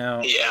 You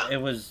know, it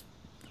was...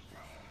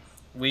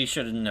 We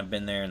shouldn't have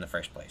been there in the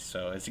first place.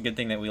 So it's a good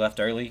thing that we left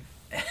early.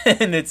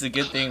 And it's a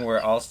good thing we're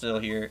all still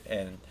here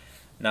and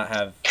not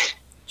have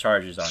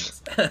charges on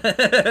us.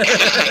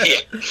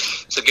 Yeah.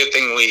 It's a good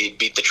thing we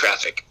beat the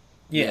traffic.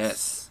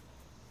 Yes.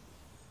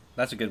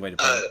 That's a good way to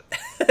put it.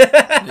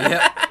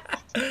 Yeah.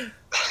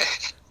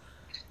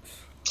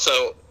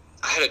 So,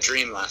 I had a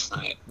dream last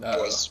night,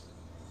 boys.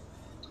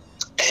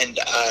 And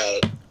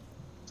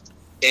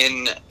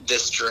in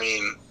this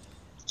dream,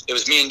 it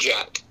was me and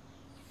Jack.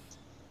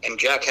 And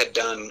Jack had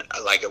done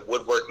like a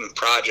woodworking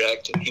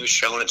project, and he was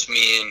showing it to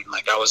me, and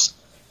like I was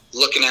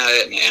looking at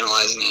it and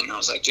analyzing it, and I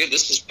was like, dude,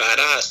 this is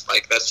badass.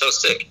 Like, that's so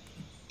sick.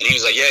 And he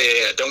was like,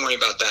 yeah, don't worry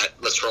about that.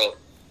 Let's roll.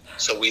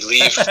 So we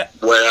leave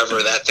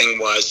wherever that thing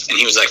was, and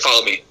he was like,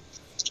 follow me.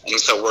 And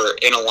so we're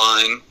in a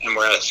line, and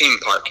we're at a theme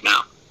park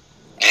now.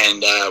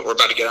 And we're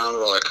about to get on a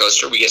roller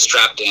coaster. We get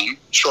strapped in,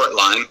 short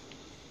line,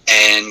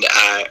 and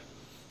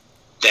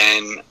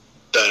then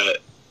the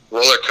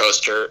roller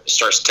coaster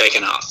starts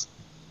taking off.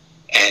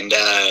 And,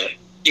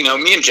 you know,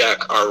 me and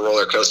Jack are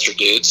roller coaster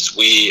dudes.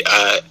 We,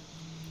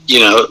 you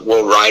know,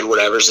 we'll ride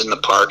whatever's in the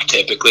park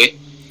typically.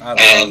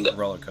 I love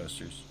roller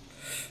coasters.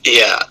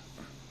 Yeah.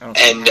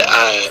 And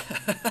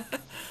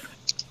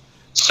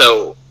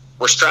so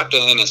we're strapped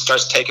in, and it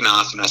starts taking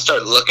off, and I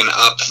start looking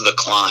up the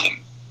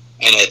climb.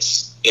 And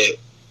it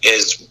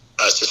is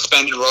a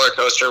suspended roller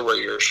coaster where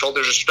your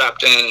shoulders are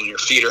strapped in and your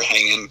feet are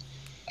hanging.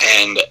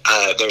 And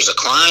there's a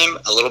climb,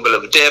 a little bit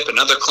of a dip,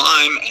 another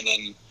climb, and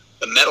then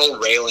the metal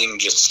railing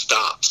just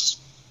stops.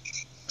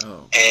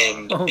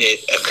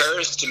 It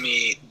occurs to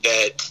me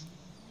that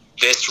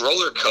this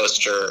roller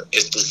coaster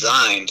is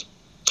designed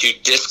to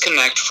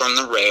disconnect from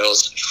the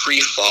rails,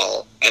 free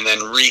fall, and then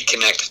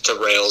reconnect to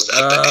rails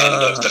at the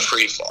end of the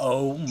free fall.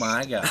 Oh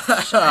my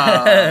gosh.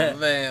 Oh,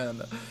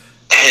 man.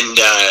 And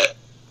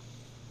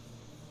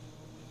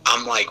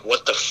I'm like,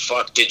 what the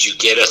fuck did you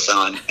get us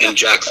on? And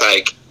Jack's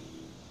like,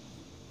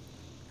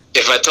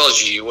 if I told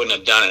you, you wouldn't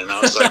have done it. And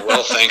I was like,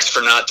 well, thanks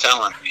for not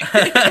telling me.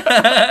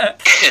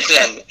 And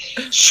then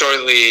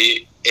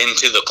shortly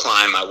into the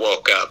climb, I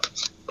woke up,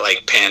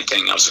 like,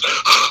 panting. I was like,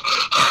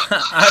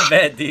 I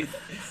bet, dude.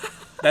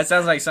 That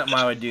sounds like something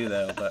I would do,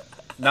 though. But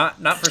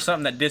not for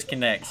something that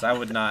disconnects. I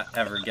would not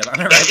ever get on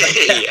a ride like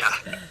that.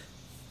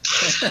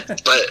 Yeah.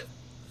 But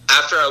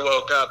after I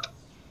woke up,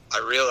 I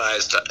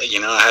realized, you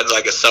know, I had,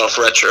 like, a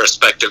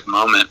self-retrospective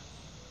moment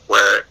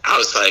where I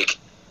was like,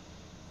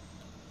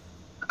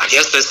 I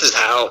guess this is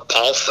how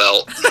Paul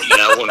felt, you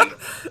know, when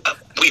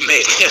we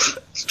made him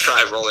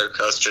try roller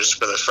coasters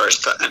for the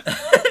first time.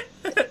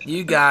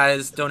 You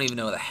guys don't even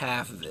know the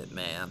half of it,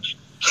 man.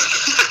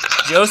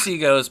 Josie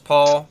goes,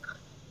 Paul,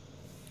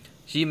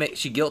 she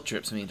guilt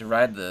trips me to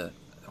ride the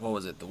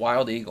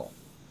Wild Eagle.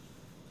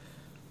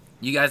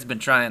 You guys have been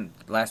trying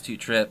the last 2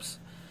 trips.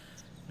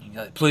 And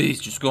you're like, please,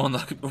 just go on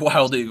the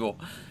Wild Eagle.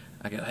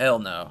 I go, hell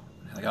no.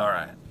 I'm like, all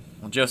right.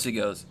 Well, Josie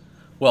goes,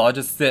 well, I'll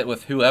just sit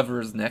with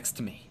whoever is next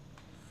to me.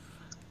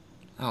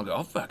 I'll go,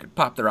 I'll fucking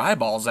pop their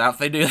eyeballs out if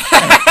they do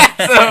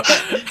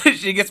that. So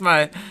she gets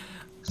my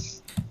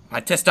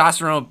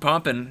testosterone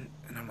pumping,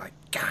 and I'm like,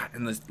 God,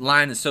 and the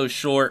line is so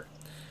short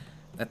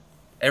that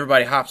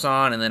everybody hops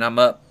on, and then I'm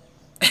up.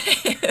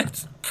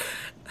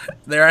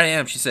 There I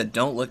am. She said,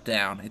 don't look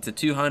down. It's a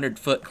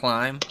 200-foot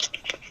climb.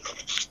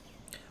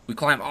 We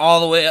climb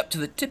all the way up to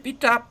the tippy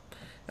top,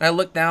 and I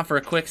look down for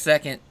a quick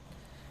second,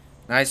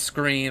 and I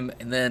scream,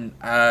 and then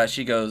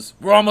she goes,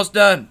 we're almost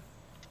done.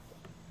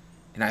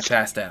 And I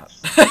passed out.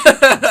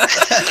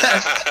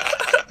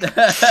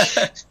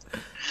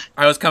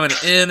 I was coming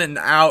in and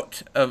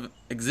out of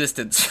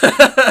existence.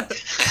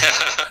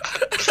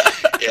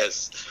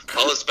 Yes.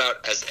 All is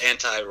about as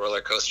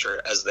anti-roller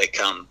coaster as they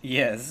come.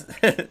 Yes.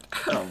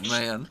 Oh,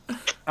 man.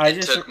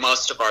 It took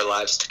most of our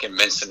lives to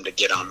convince him to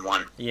get on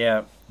one.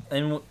 Yeah.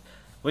 And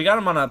we got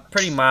him on a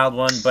pretty mild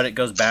one, but it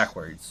goes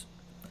backwards.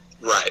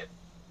 Right.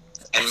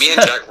 And me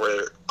and Jack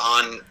were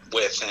on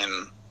with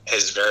him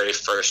his very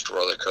first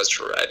roller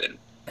coaster ride, and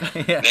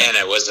yeah. Man,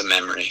 it was a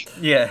memory.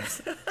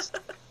 Yes.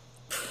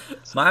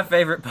 My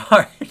favorite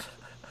part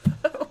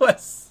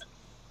was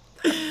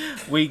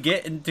we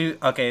get into,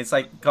 okay, it's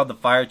like called the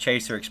Fire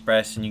Chaser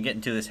Express, and you get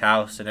into this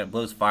house, and it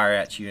blows fire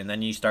at you, and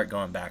then you start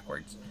going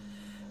backwards.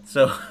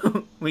 So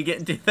we get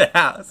into the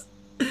house,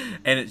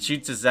 and it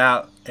shoots us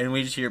out, and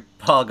we just hear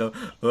Paul go,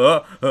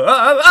 oh,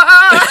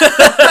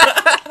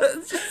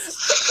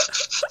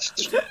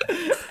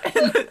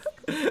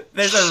 and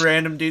there's a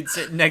random dude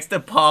sitting next to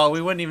Paul.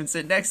 We wouldn't even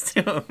sit next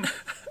to him.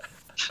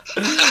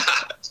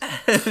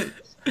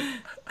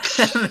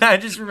 And I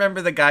just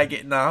remember the guy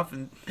getting off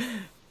and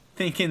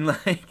thinking,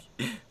 like,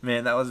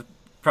 man, that was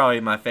probably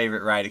my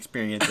favorite ride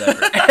experience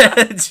ever.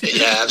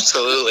 Yeah,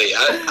 absolutely.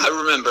 I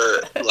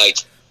remember, like,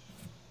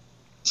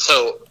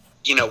 so,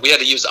 you know, we had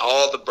to use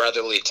all the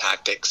brotherly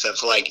tactics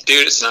of, like,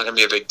 dude, it's not going to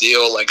be a big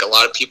deal. Like, a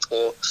lot of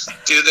people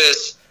do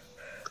this.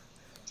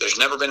 There's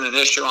never been an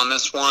issue on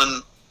this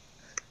one.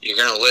 You're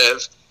going to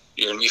live.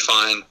 You're going to be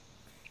fine.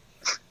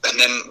 And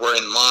then we're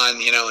in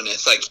line, you know, and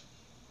it's like,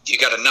 you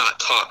got to not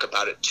talk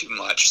about it too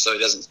much so he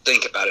doesn't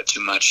think about it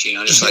too much, you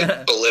know, just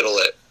like belittle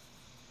it.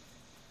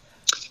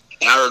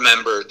 And I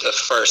remember the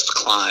first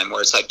climb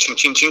where it's like ching,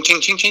 ching, ching, ching,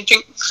 ching, ching,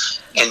 ching.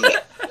 And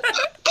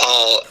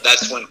Paul,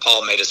 that's when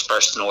Paul made his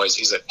first noise.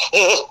 He's like,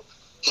 oh,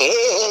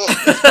 oh,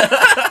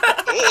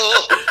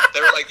 oh.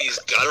 They were like these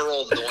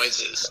guttural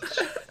noises.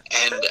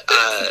 And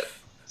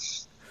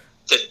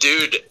the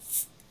dude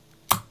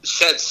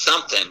said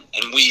something,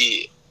 and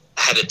we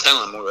had to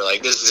tell him. We were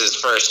like, this is his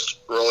first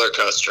roller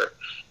coaster.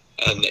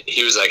 And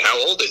he was like, how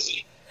old is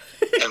he?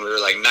 And we were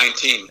like,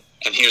 19.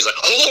 And he was like,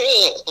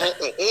 oh, oh,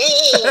 oh,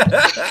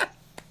 oh.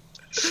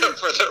 So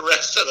for the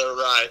rest of the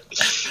ride,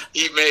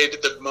 he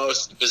made the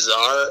most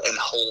bizarre and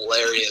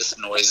hilarious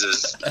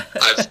noises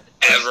I've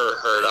ever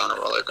heard on a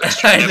roller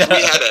coaster. And if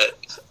we had a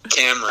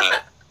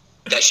camera,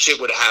 that shit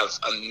would have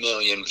 1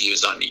 million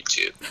views on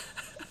YouTube.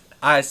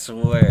 I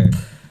swear.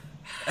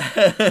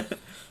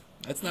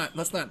 Let's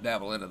not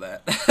dabble into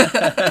that.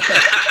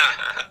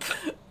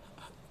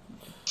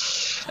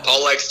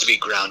 Paul likes to be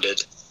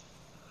grounded.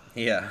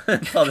 Yeah,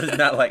 Paul does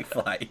not like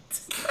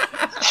flights.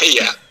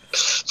 Yeah,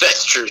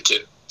 that's true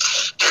too.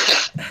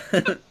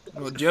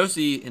 Well,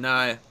 Josie and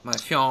I, my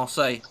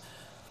fiancée,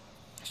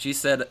 she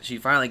said she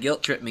finally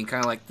guilt tripped me,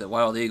 kind of like the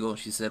Wild Eagle.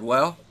 She said,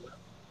 well,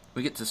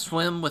 we get to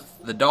swim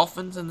with the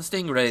dolphins and the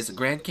stingrays at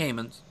Grand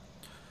Caymans,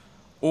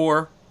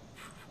 or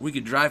we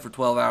could drive for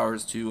 12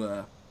 hours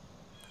to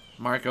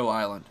Marco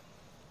Island.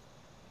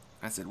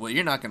 I said, well,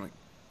 you're not gonna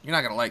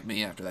like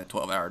me after that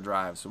 12-hour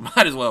drive, so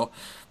might as well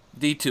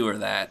detour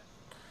that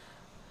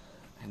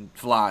and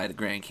fly to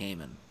Grand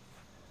Cayman.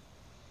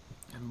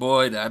 And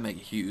boy, did I make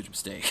a huge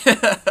mistake.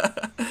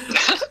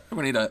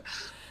 We need a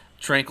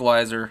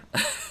tranquilizer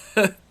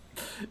to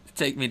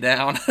take me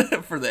down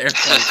for the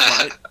airplane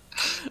flight.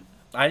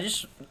 I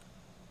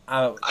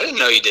didn't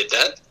know you did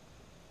that.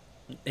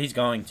 He's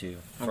going to.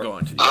 I'm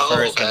going to. Oh,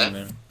 for his okay.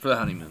 honeymoon. For the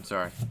honeymoon,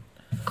 sorry.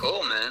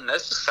 Cool, man.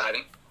 That's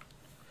exciting.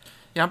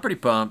 Yeah, I'm pretty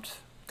pumped,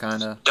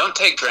 kind of. Don't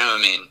take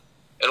Dramamine.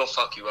 It'll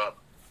fuck you up.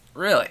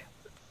 Really?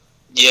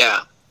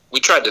 Yeah. We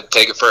tried to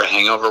take it for a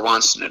hangover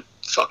once, and it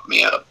fucked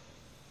me up.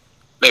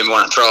 Made me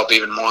want to throw up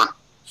even more.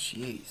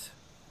 Jeez.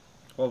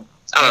 Well,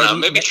 I don't know.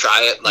 Maybe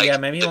try it like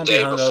maybe he the won't be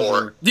day hungover.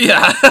 before.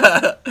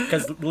 Yeah.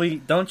 Because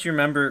Lee, don't you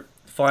remember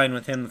flying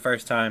with him the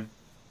first time?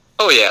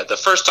 Oh, yeah. The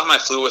first time I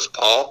flew with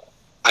Paul,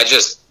 I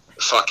just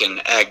fucking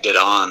egged it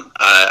on.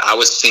 I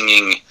was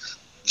singing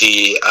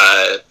the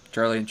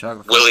Charlie and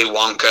Chocolate. Willy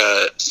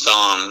Wonka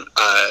song.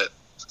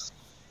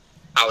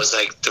 I was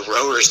like, the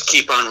rowers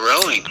keep on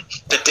rowing.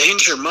 The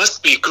danger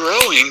must be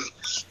growing.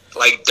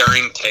 Like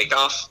during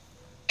takeoff.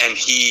 And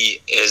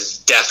he is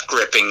death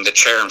gripping the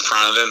chair in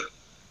front of him.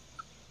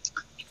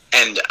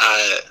 And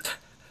I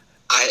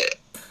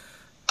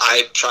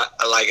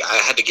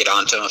had to get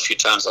onto him a few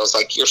times. I was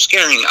like, you're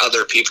scaring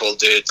other people,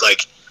 dude.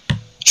 Like,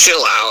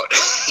 chill out.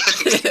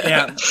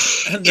 Yeah.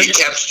 He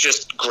kept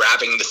just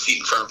grabbing the seat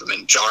in front of him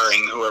and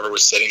jarring whoever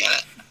was sitting in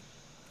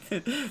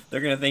it.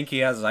 They're going to think he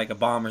has like a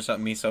bomb or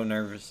something. He's so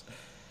nervous.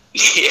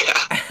 Yeah.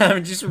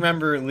 I just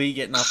remember Lee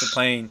getting off the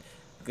plane.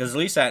 Because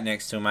Lee sat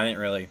next to him.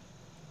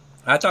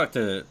 I talked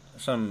to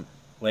some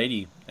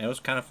lady. And it was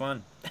kind of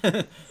fun.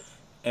 And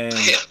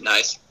Yeah,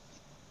 nice.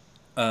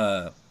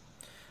 I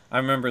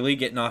remember Lee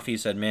getting off. He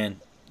said, man,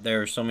 there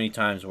were so many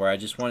times where I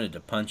just wanted to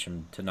punch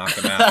him to knock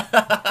him out.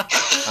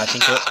 I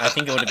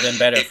think it would have been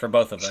better for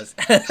both of us.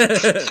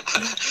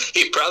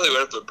 He probably would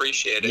have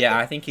appreciated it. Yeah,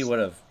 I think he would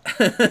have.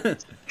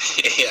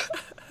 Yeah.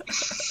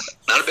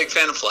 Not a big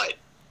fan of flight.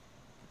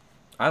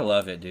 I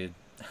love it, dude.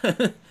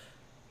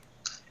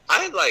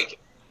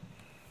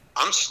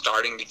 I'm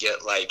starting to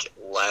get, like,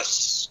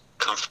 less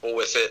comfortable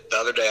with it. The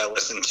other day I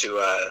listened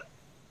to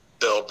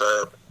Bill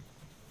Burr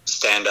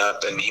stand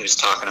up, and he was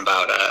talking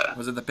about...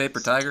 Was it the Paper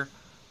Tiger?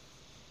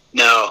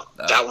 No,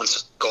 that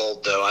one's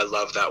gold, though. I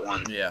love that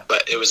one. Yeah.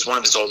 But it was one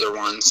of his older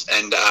ones,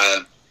 and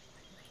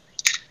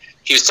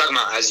he was talking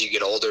about as you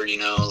get older, you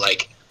know,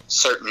 like,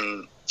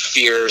 certain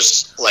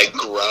fears, like,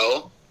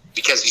 grow,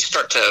 because you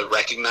start to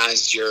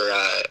recognize your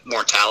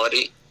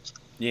mortality.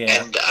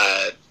 Yeah. And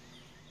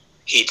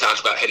he talked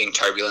about hitting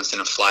turbulence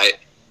in a flight,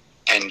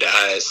 and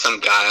some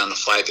guy on the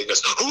flight that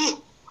goes,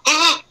 "Ooh,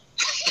 ah!"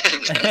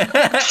 And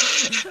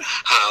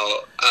how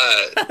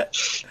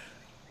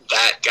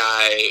that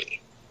guy,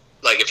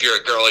 like, if you're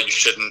a girl, you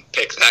shouldn't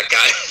pick that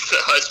guy as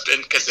a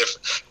husband, because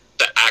if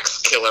the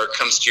axe killer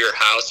comes to your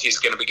house, he's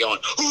going to be going,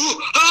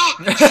 "Ooh, ah!"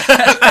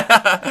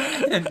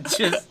 And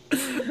just,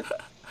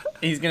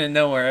 he's going to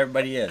know where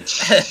everybody is.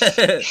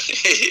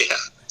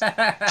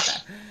 Yeah.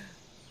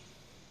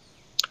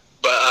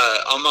 But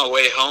on my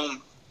way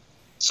home,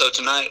 so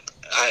tonight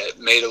I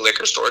made a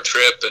liquor store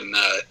trip, and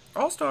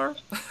All-Star.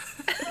 yeah,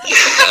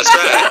 that's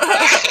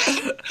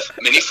right.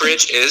 Mini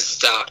fridge is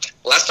stocked.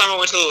 Last time I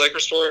went to the liquor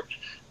store,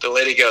 the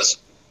lady goes,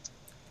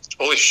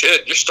 "Holy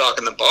shit, you're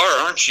stocking the bar,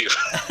 aren't you?"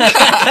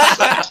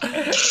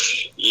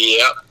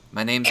 Yep.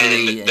 My name's And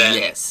Lee, and then-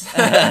 yes.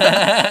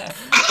 I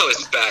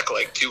was back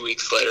like 2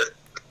 weeks later.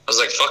 I was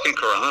like, fucking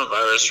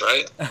coronavirus,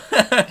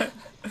 right?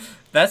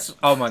 That's,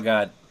 oh my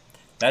god.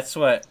 That's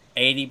what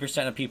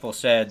 80% of people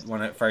said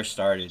when it first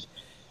started.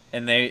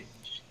 And they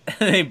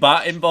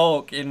bought in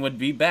bulk and would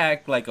be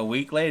back like a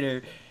week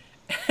later.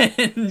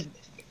 And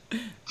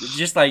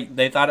just like,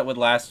 they thought it would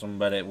last them,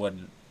 but it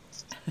wouldn't.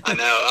 I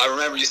know. I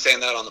remember you saying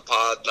that on the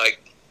pod. Like,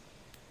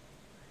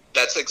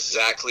 that's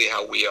exactly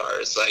how we are.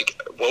 It's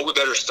like, well, we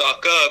better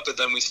stock up, and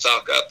then we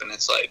stock up, and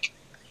it's like,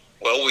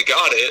 well, we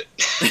got it.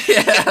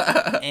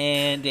 Yeah.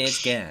 And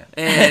it's gone.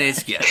 And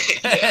it's good.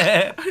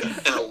 Yeah.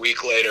 And a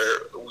week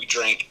later, we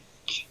drank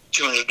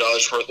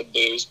 $200 worth of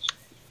booze.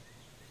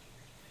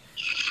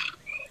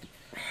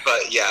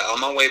 But yeah, on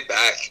my way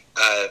back,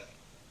 I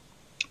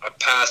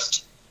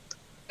passed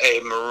a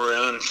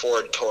maroon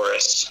Ford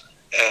Taurus,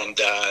 and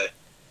I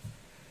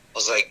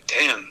was like,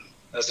 damn,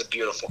 that's a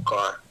beautiful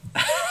car.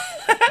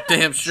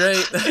 Damn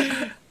straight.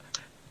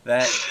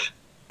 That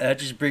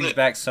just brings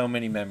back so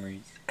many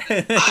memories.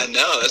 I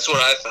know, that's what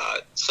I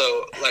thought.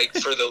 So, like,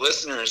 for the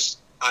listeners,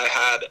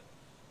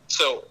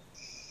 so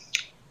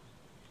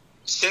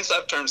since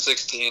I've turned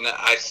 16,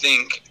 I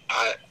think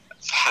I've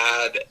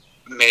had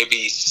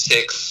maybe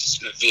 6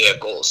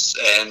 vehicles,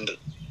 and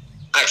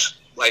actually,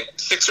 like,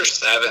 6 or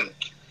 7,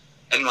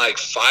 and like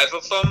 5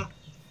 of them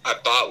I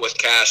bought with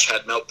cash,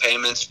 had no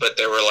payments, but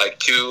they were like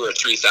 $2,000 or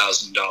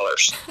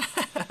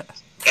 $3,000,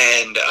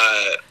 and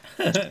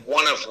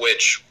one of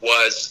which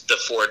was the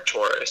Ford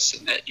Taurus,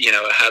 and it,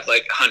 it had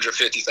like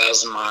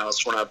 150,000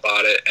 miles when I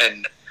bought it,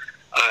 and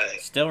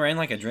Still ran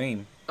like a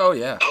dream, Oh,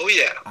 yeah. oh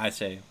yeah, I'd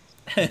say.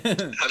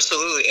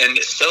 absolutely, and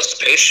it's so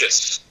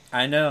spacious.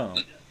 I know.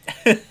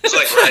 It's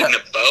like riding a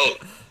boat.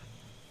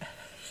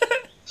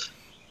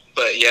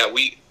 But yeah,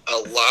 a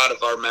lot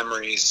of our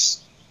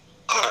memories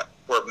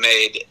were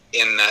made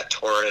in that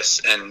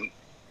Taurus, and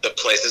the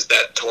places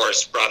that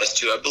Taurus brought us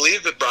to. I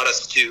believe it brought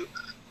us to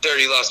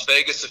dirty Las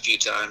Vegas a few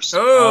times.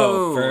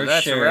 Oh, for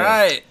that's sure.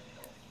 right.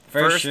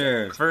 For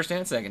sure. First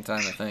and second time,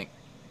 I think.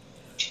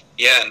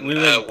 Yeah, and, We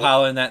would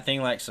pile in that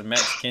thing like some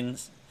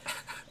Mexicans.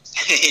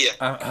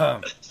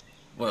 yeah.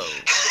 Whoa.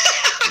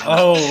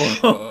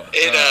 Oh.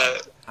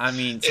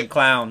 It some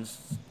clowns.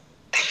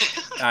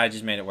 I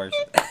just made it worse.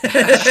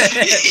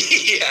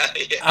 yeah.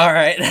 All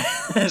right.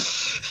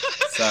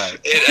 Sorry.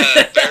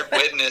 It bared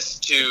witness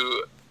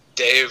to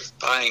Dave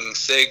buying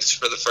cigs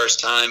for the first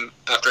time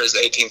after his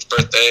 18th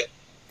birthday,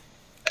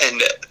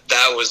 and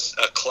that was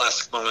a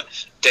classic moment.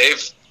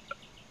 Dave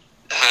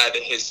had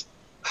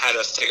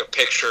us take a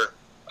picture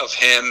of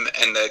him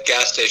and the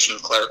gas station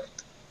clerk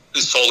who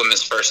sold him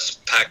his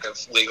first pack of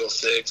legal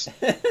cigs.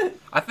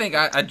 I think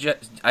I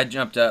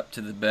jumped up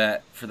to the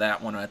bat for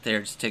that one right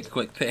there just to take a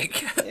quick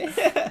pic.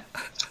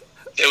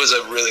 It was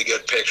a really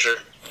good picture,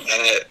 and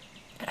it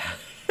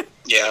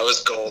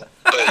was gold.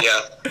 But yeah,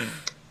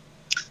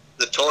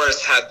 the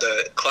Taurus had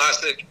the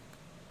classic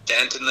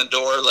dent in the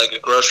door, like a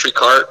grocery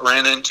cart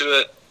ran into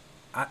it.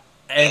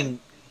 And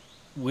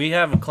we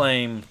have a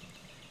claim,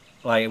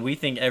 like, we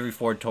think every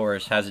Ford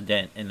Taurus has a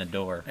dent in the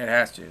door. It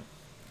has to.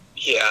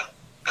 Yeah,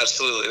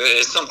 absolutely.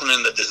 There's something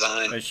in the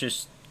design. It's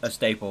just a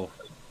staple.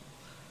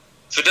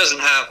 If it doesn't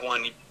have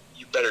one,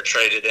 you better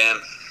trade it in,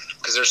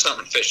 because there's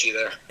something fishy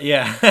there.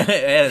 Yeah,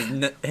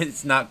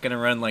 it's not going to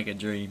run like a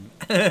dream.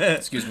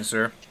 Excuse me,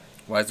 sir.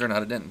 Why is there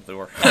not a dent in the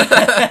door?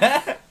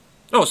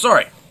 Oh,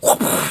 sorry.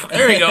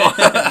 There you go.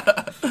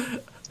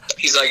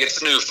 He's like,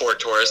 it's new Ford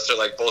Taurus. They're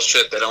like,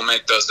 bullshit, they don't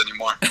make those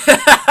anymore.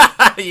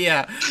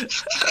 Yeah.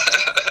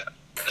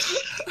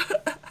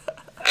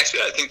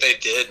 Actually, I think they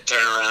did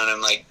turn around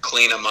and like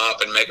clean them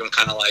up and make them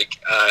kind of like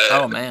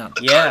Oh, man.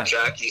 the Yeah. car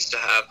Jack used to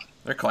have.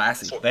 They're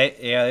classy.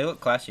 They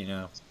look classy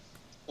now.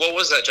 What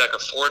was that, Jack? A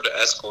Ford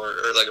Escort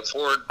or like a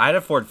Ford? I had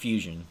a Ford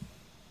Fusion.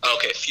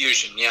 Okay,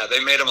 Fusion. Yeah,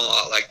 they made them a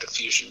lot like the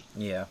Fusion.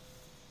 Yeah.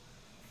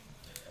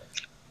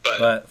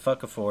 But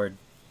Fuck a Ford.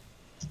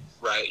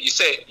 right, you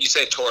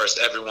say Taurus,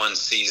 everyone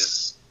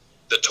sees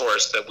the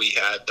Taurus that we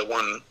had, the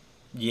one.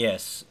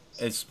 Yes.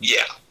 It's,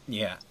 Yeah,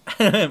 yeah.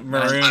 I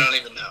Maroon. don't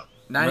even know.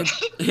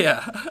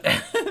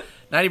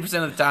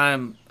 90% of the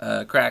time,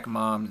 crack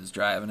mom is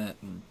driving it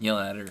and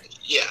yelling at her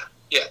Yeah.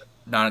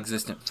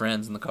 non-existent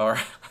friends in the car.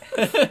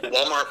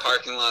 Walmart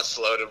parking lots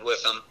loaded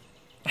with them.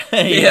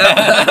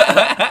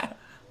 Yeah.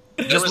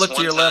 Just look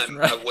to your left and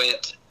right. I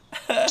went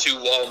to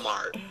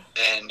Walmart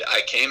and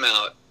I came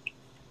out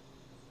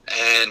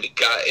and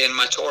got in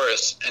my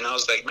Taurus, and I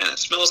was like, man, it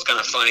smells kind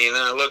of funny. And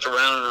then I looked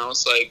around and I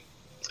was like,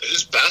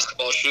 whose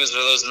basketball shoes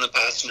are those in the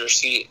passenger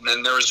seat? And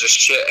then there was just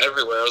shit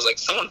everywhere. I was like,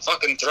 someone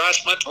fucking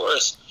thrashed my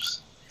Taurus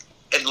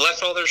and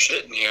left all their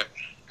shit in here.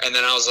 And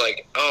then I was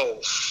like, oh,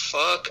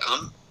 fuck,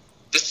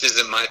 this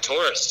isn't my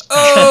Taurus.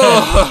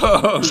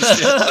 Oh!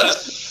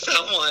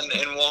 Someone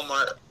in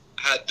Walmart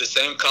had the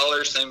same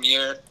color, same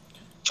year,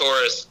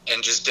 Taurus,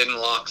 and just didn't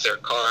lock their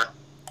car.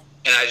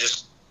 And I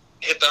just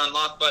hit the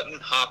unlock button,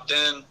 hopped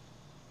in,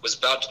 was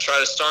about to try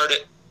to start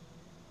it,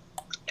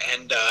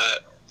 and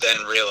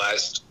then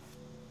realized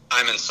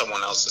I'm in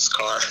someone else's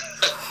car.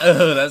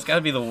 Oh, that's got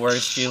to be the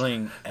worst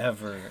feeling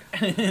ever.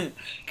 It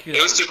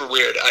was super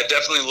weird. I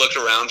definitely looked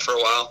around for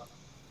a while,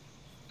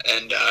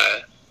 and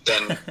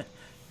then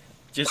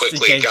just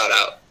quickly got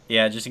out.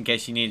 Yeah, just in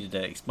case you needed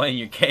to explain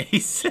your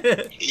case.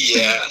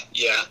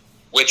 Yeah.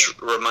 Which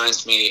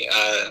reminds me,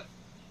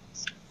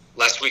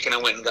 last weekend I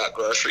went and got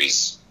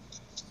groceries,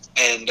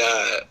 and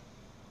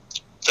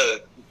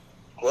the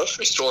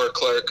grocery store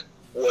clerk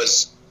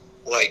was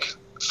like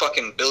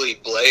fucking Billy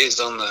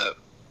Blaze on the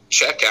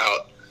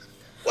checkout.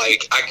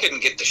 Like, I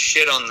couldn't get the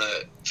shit on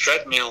the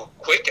treadmill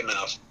quick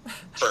enough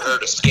for her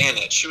to scan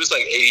it. She was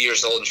like 80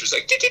 years old, and she was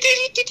like,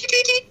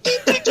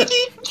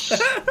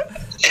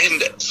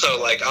 and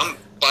so like I'm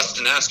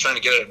busting ass trying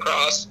to get it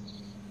across,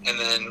 and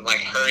then like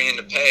hurrying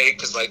to pay,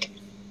 because like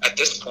at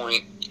this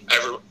point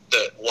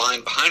the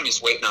line behind me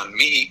is waiting on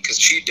me because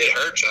she did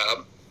her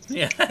job.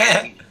 Yeah.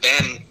 And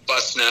then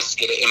busting ass to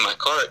get it in my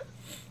cart,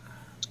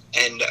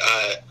 and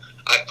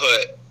I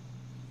put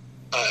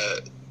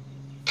a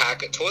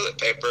pack of toilet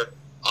paper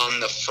on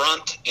the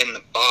front and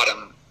the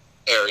bottom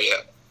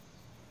area,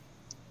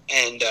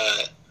 and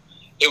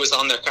it was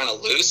on there kind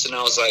of loose, and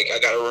I was like, I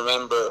gotta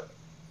remember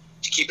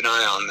to keep an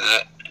eye on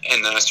that.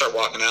 And then I start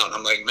walking out, and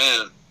I'm like,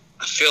 man,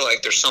 I feel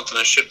like there's something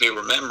I should be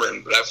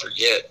remembering, but I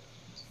forget.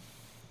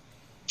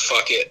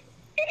 Fuck it.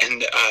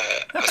 And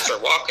I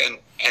start walking,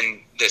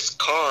 and there's a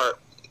car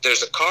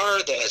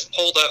that has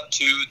pulled up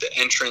to the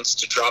entrance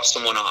to drop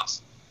someone off.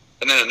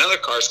 And then another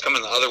car is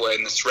coming the other way,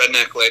 and this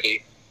redneck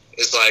lady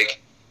is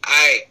like,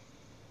 hey,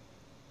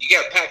 you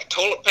got a pack of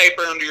toilet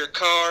paper under your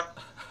car?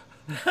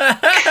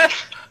 I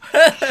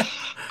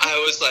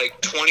was like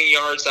 20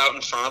 yards out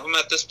in front of him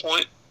at this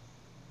point.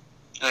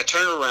 And I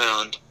turned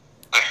around.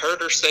 I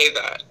heard her say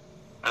that.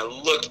 I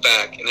looked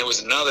back, and it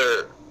was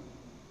another,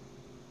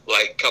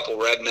 like, couple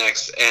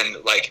rednecks.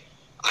 And, like,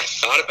 I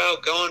thought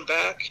about going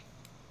back.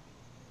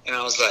 And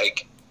I was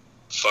like,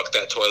 fuck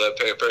that toilet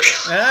paper.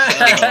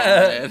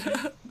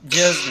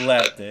 Just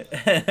left it.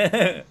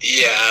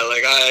 Yeah,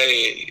 like,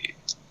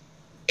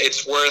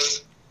 it's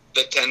worth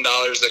the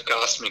 $10 it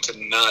cost me to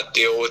not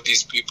deal with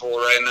these people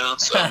right now.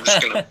 So I'm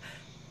just going to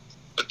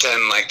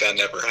pretend like that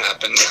never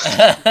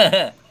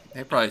happened.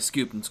 They probably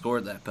scooped and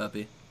scored that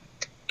puppy.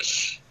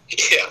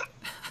 Yeah.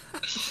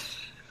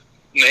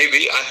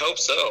 Maybe. I hope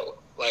so.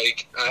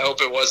 Like, I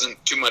hope it wasn't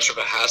too much of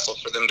a hassle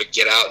for them to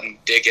get out and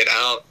dig it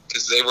out,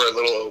 because they were a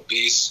little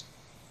obese.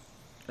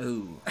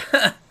 Ooh.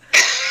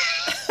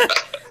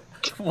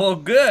 Well,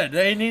 good.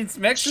 They need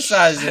some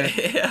exercising.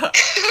 Yeah.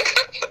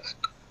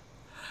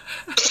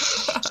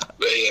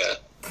 But yeah.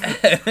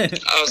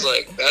 I was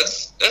like,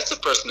 that's a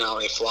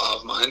personality flaw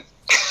of mine.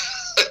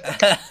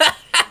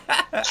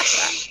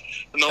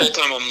 And the whole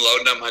time I'm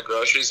loading up my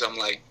groceries, I'm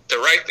like, the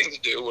right thing to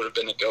do would have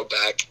been to go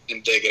back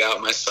and dig it out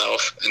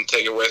myself and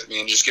take it with me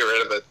and just get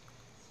rid of the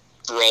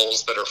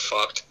rolls that are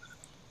fucked.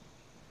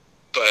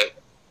 But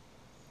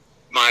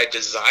my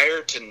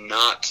desire to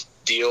not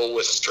deal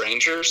with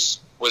strangers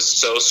was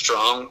so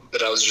strong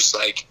that I was just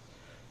like,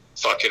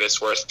 fuck it,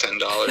 it's worth $10.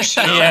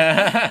 You know?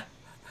 Yeah.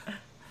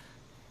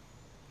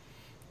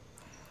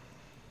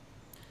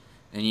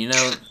 And you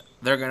know,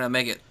 they're going to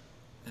make it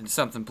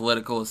something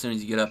political as soon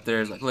as you get up there.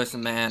 It's like,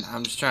 listen, man,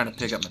 I'm just trying to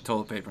pick up my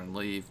toilet paper and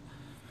leave.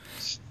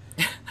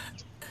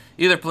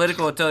 Either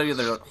political will tell you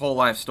their whole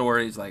life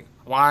stories, like,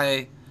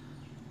 why?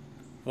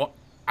 What?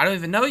 I don't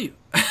even know you.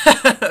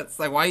 It's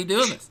like, why are you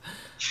doing this?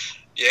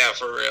 Yeah,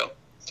 for real.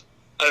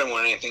 I didn't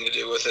want anything to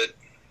do with it.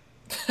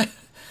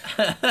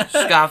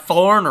 Just got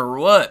foreign or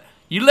what?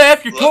 You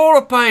left your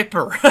toilet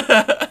paper.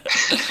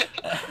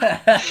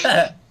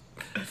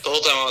 The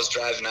whole time I was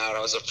driving out,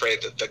 I was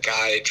afraid that the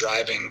guy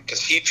driving,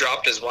 because he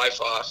dropped his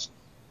wife off,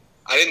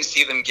 I didn't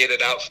see them get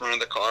it out from under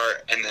the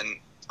car, and then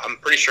I'm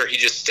pretty sure he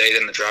just stayed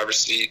in the driver's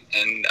seat,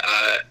 and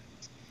I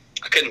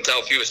couldn't tell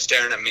if he was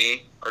staring at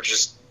me or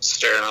just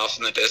staring off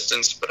in the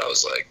distance, but I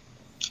was like,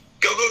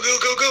 go, go, go,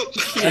 go, go.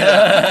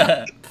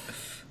 Yeah.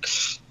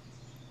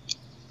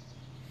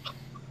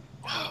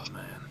 Oh,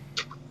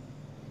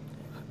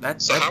 man.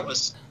 So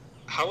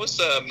how was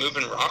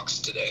moving rocks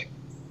today?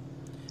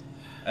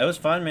 It was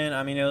fun, man.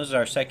 I mean, it was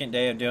our second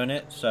day of doing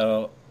it,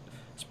 so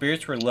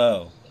spirits were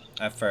low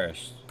at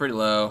first. Pretty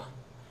low.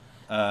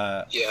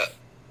 Yeah.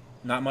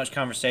 Not much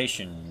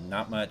conversation,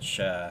 not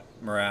much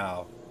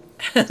morale,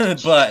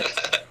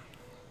 but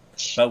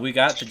we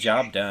got the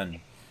job done.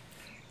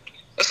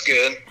 That's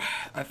good.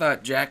 I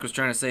thought Jack was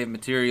trying to save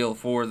material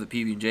for the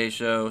PB&J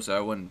show, so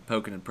I wasn't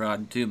poking and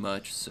prodding too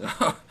much. So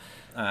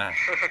I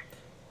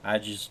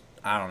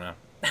don't know.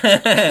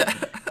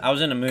 I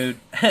was in a mood.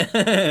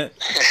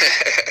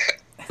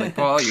 like,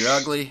 Paul, you're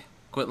ugly.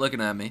 Quit looking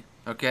at me,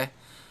 okay?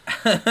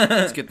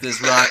 Let's get this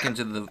rock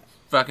into the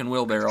fucking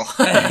wheelbarrow.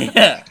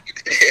 Yeah.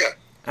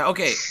 Yeah.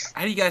 Okay,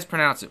 how do you guys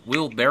pronounce it?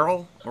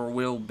 Wheelbarrow or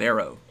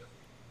wheelbarrow?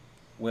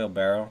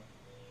 Wheelbarrow.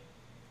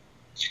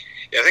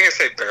 Yeah, I think I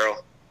say barrel.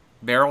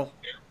 Barrel?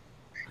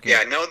 Okay. Yeah,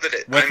 I know that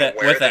With I'm a-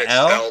 aware with that a it's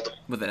L? spelled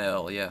With an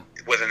L, yeah.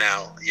 with an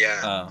L.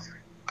 Yeah. Oh.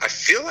 I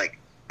feel like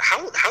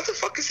how the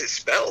fuck is it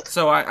spelled?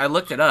 So I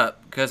looked it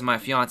up because my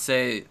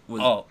fiance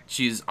was. Oh.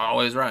 She's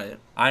always right.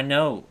 I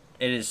know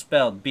it is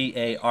spelled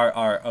Barrow.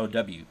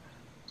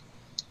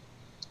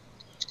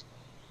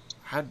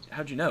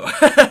 How'd you know?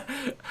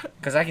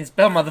 Because I can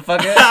spell,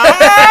 motherfucker.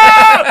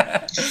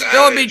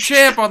 Spelling bee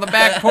champ on the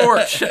back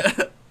porch.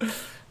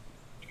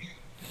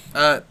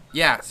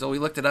 Yeah. So we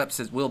looked it up. It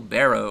says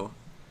wheelbarrow.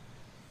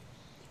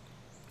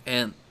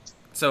 And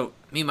so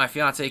me and my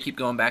fiance keep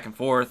going back and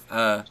forth.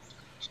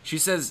 She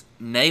says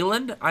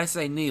Nayland. I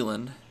say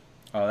Neeland.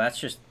 Oh,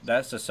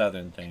 that's a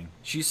southern thing.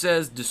 She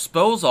says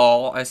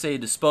disposal. I say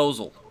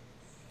disposal.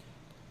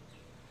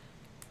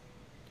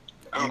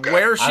 Okay.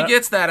 Where she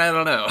gets that, I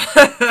don't know.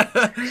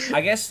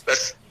 I guess,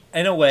 That's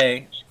in a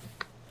way,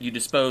 You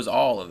dispose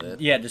all of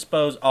it. yeah,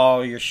 dispose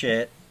all your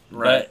shit.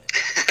 Right. But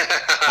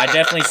I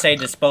definitely say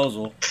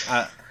disposal.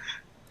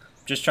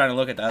 Just trying to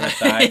look at the other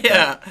side.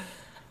 Yeah.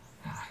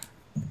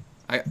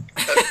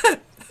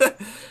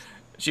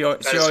 She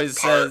is always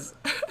part. says,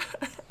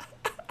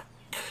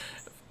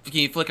 "Can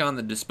you flick on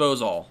the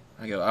disposal?"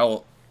 I go, "I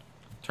will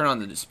turn on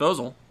the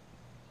disposal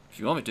if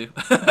you want me to."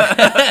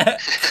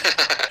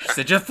 She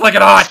said, "Just flick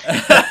it on."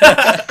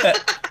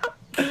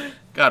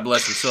 God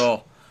bless her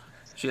soul.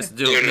 She has to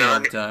do it with me all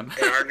the time.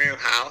 In our new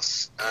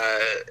house,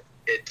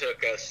 it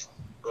took us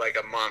like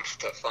a month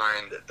to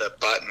find the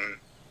button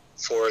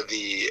for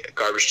the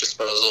garbage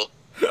disposal.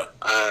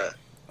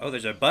 Oh,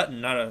 there's a button,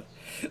 not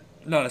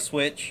a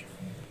switch.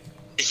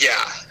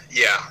 Yeah.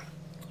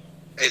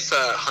 It's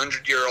a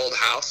 100-year-old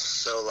house,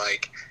 so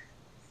like,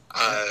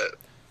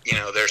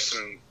 there's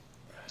some.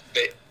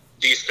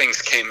 These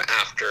things came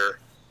after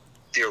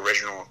the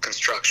original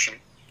construction,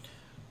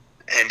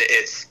 and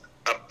it's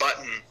a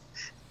button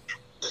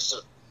that's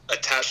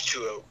attached to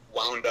a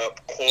wound-up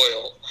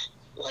coil,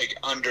 like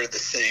under the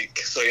sink.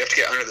 So you have to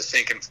get under the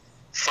sink and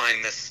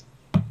find this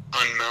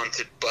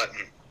unmounted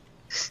button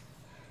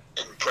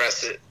and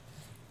press it.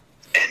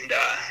 And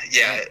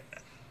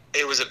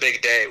it was a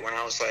big day when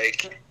I was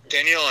like,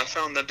 Danielle, I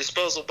found the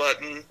disposal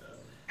button.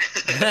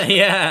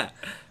 Yeah.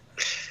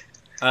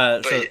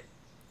 So But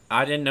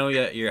I didn't know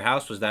your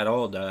house was that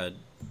old. Do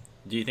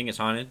you think it's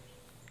haunted?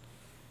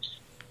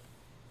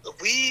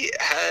 we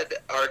had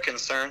our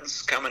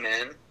concerns coming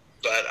in,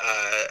 but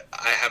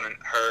I haven't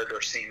heard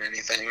or seen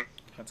anything.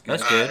 That's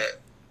good.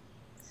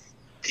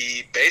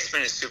 The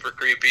basement is super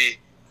creepy,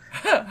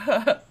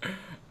 and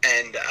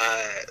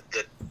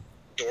the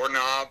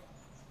doorknob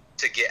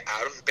to get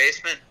out of the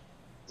basement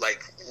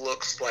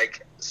looks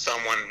like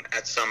someone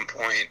at some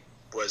point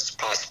was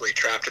possibly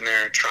trapped in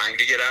there and trying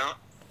to get out.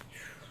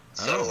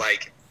 So Oh.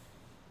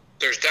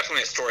 there's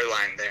definitely a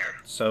storyline there.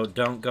 So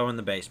don't go in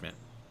the basement.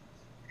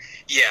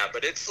 Yeah,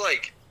 but it's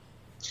like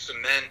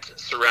cement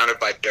surrounded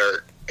by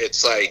dirt.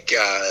 It's like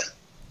a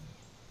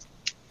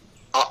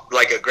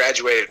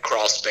graduated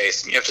crawl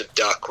space, and you have to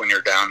duck when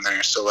you're down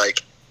there. So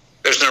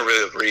there's no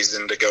real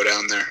reason to go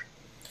down there.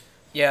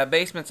 Yeah,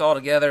 basements all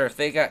together. If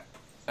they got,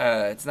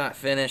 it's not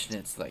finished and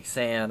it's like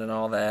sand and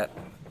all that,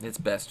 it's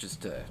best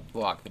just to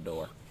lock the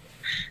door.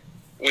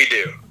 We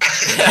do.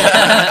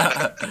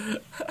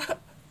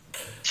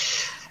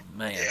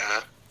 Man,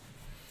 Yeah.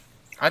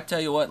 I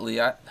tell you what, Lee,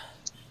 I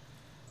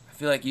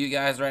feel like you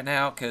guys right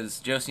now, because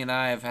Josie and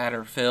I have had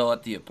our fill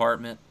at the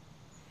apartment.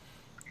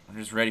 We're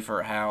just ready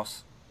for a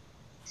house.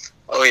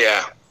 Oh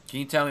yeah, Can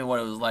you tell me what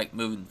it was like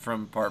moving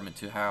from apartment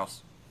to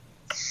house?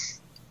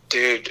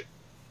 dude.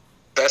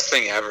 Best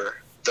thing ever.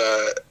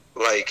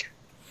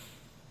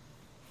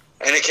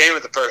 And it came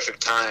at the perfect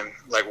time,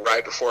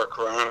 right before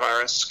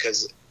coronavirus,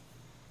 because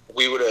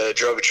we would have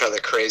drove each other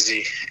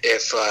crazy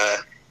if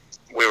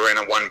we were in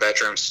a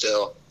one-bedroom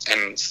still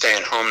and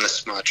staying home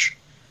this much.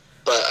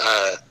 But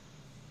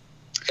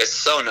it's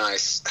so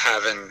nice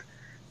having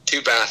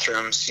 2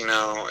 bathrooms.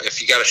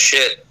 If you got a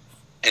shit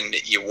and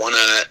you want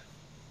to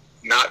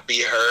not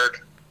be heard,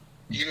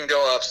 you can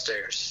go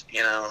upstairs.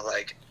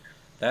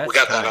 That's we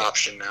got that tight.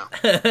 option now.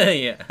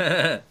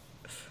 Yeah.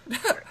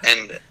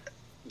 And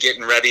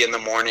getting ready in the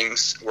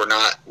mornings, we're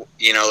not,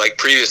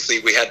 previously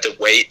we had to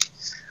wait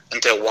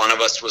until one of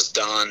us was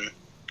done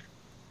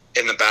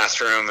in the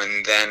bathroom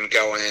and then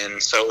go in.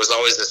 So it was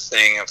always this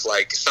thing of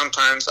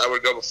sometimes I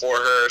would go before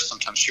her,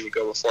 sometimes she would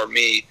go before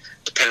me,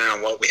 depending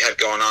on what we had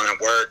going on at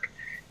work.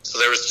 So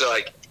there was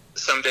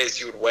some days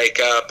you would wake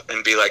up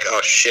and be like,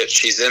 oh shit,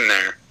 she's in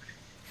there.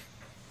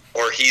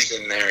 Or he's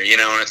in there,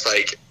 and it's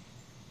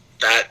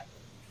that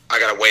I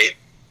gotta wait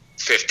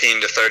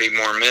 15 to 30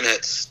 more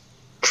minutes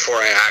before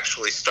I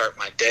actually start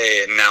my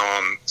day, and now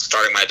I'm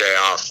starting my day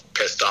off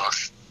pissed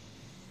off.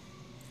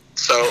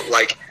 So,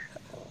 like,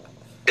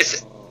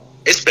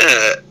 it's been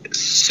a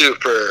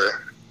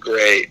super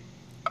great.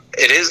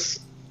 It is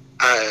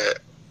a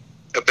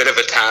bit of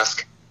a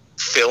task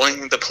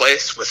filling the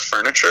place with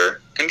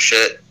furniture and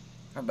shit.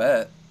 I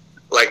bet.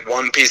 Like,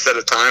 one piece at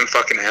a time,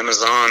 fucking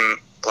Amazon,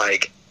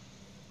 like.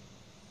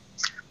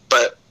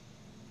 But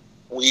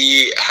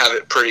we have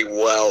it pretty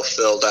well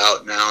filled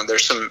out now.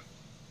 There's some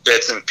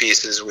bits and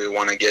pieces we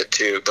want to get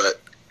to,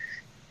 but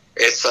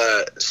it's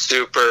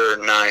super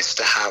nice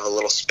to have a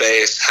little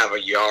space, have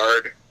a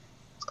yard.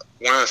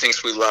 One of the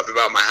things we loved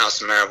about my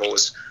house in Maryville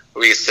was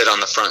we could sit on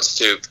the front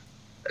stoop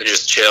and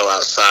just chill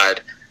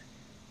outside.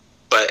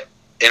 But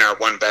in our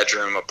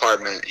one-bedroom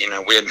apartment, you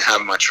know, we didn't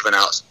have much of an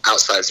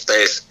outside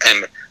space.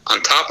 And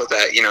on top of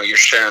that, you know, you're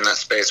sharing that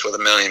space with a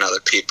million other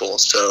people.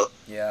 So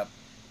yeah,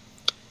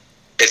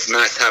 it's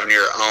nice having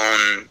your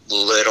own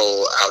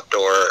little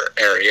outdoor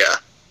area.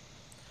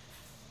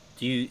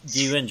 Do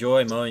you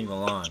enjoy mowing the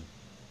lawn?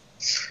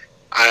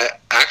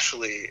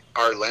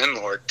 Our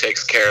landlord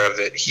takes care of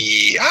it.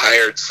 He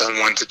hired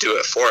someone to do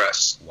it for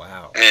us.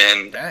 Wow.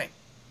 And dang.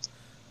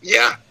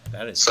 Yeah.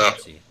 That is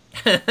fancy.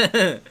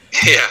 Yeah.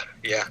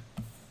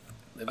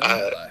 Living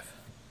my life.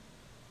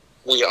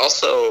 We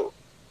also,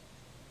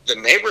 the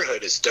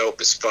neighborhood is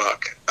dope as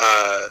fuck.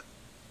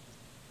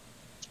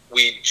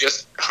 We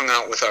just hung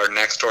out with our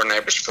next door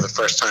neighbors for the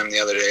first time the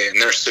other day,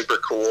 and they're super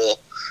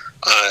cool.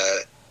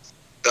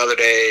 The other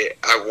day,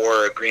 I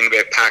wore a Green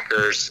Bay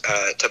Packers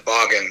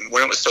toboggan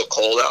when it was so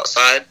cold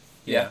outside.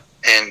 Yeah.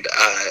 And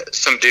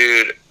some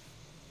dude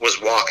was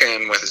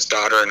walking with his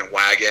daughter in a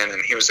wagon,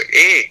 and he was like,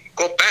 "Hey,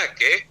 go back,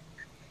 eh?"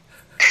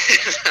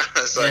 And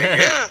I was like,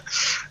 "Yeah."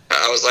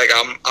 I was like,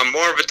 I'm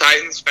more of a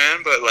Titans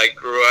fan, but like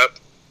grew up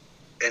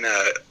in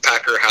a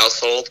Packer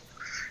household.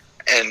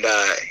 And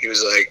he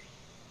was like,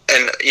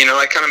 and you know,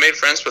 I kind of made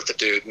friends with the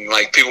dude, and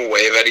like people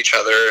wave at each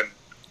other. And,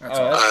 that's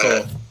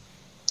cool.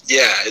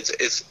 Yeah,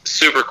 it's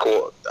super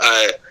cool.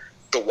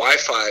 The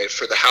Wi-Fi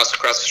for the house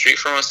across the street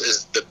from us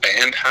is the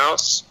band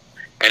house,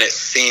 and it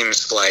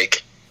seems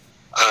like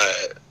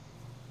a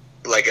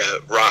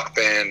rock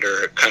band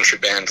or a country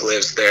band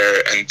lives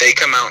there, and they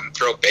come out and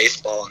throw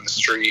baseball in the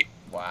street.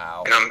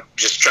 Wow. And I'm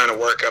just trying to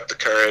work up the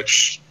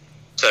courage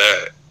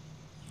to,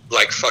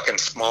 like, fucking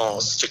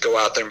Smalls, to go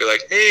out there and be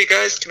like, "Hey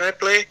guys, can I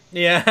play?"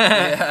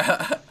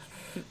 Yeah.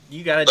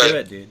 You gotta do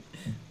it, dude.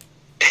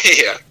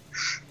 Yeah.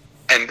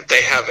 And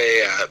they have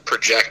a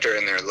projector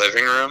in their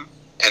living room,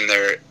 and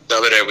the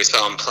other day we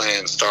saw them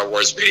playing Star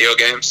Wars video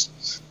games,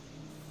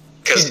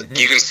 because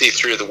you can see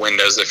through the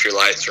windows if your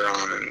lights are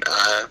on, and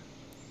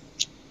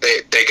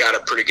they got a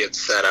pretty good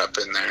setup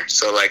in there.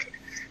 So, like,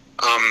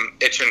 I'm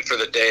itching for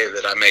the day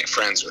that I make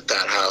friends with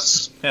that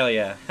house. Hell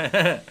yeah.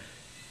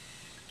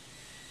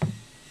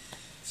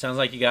 Sounds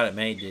like you got it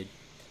made, dude.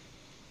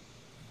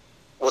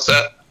 What's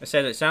that? I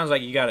said it sounds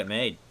like you got it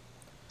made.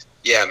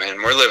 Yeah,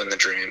 man, we're living the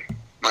dream,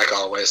 like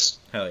always.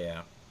 Hell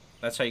yeah.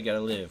 That's how you gotta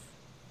live.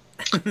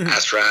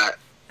 That's right.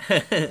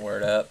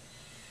 Word up.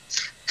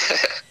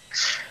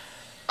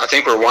 I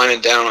think we're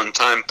winding down on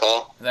time,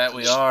 Paul. That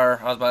we are.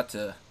 I was about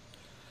to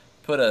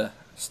put a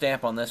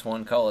stamp on this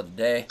one, call it a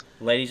day.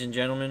 Ladies and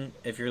gentlemen,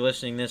 if you're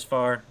listening this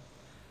far,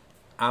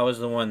 I was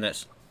the one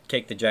that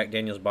kicked the Jack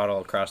Daniels bottle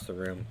across the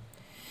room.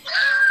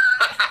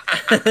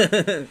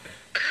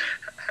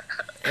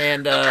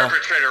 And the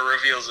perpetrator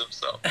reveals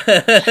himself.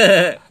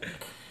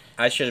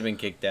 I should have been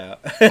kicked out.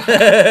 I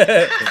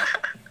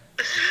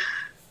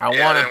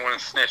didn't want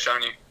to snitch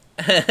on you.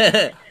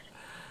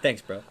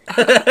 Thanks, bro.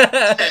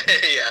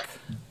 Yeah.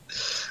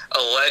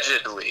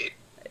 Allegedly.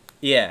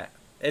 Yeah.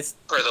 It's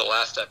for the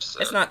last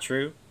episode. It's not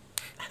true.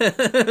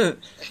 Yeah.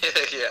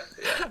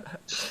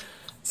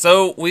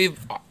 So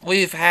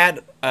we've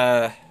had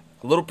a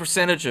little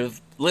percentage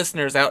of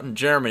listeners out in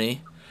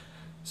Germany.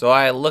 So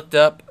I looked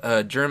up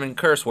German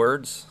curse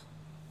words,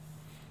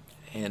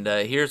 and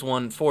here's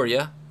one for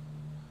you.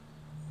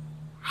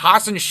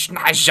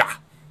 Hasenschneiser.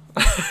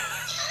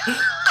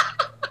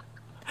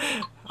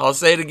 I'll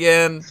say it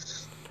again.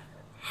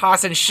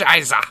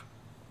 Hasenscheiser.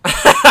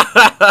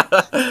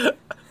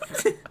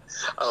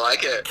 I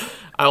like it.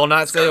 I will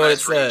not say what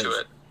nice it says.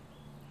 it.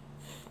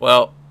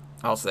 Well,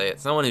 I'll say it.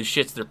 Someone who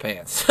shits their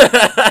pants.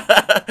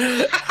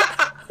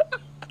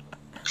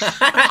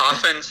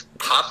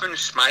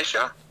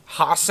 Hoffenschmeiser?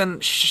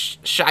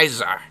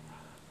 Hasenscheiser.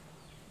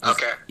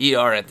 Okay.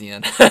 ER at the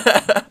end.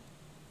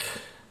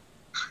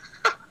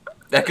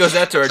 That goes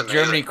out to our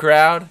Germany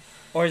crowd.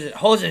 Or is it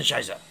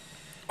Hosenscheiser?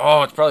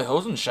 Oh, it's probably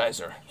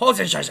Hosenscheiser.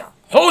 Hosenscheiser.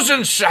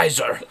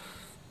 Hosenscheiser.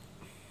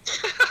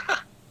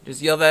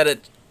 Just yell that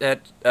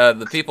at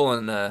the people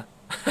in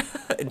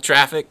in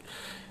traffic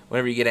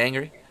whenever you get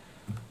angry.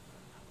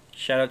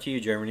 Shout out to you,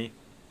 Germany.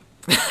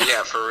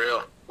 Yeah, for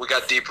real. We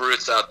got deep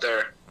roots out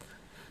there.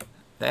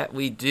 That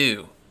we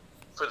do.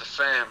 For the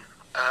fam.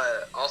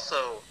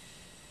 Also,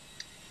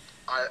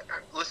 I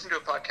listened to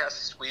a podcast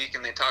this week,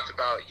 and they talked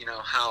about,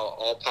 how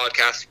all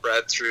podcasts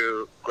spread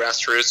through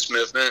grassroots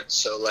movement.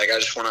 So, like, I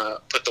just want to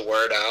put the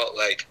word out.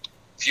 Like,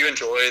 if you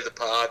enjoy the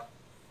pod,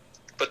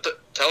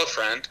 tell a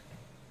friend.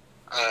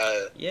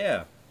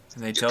 Yeah.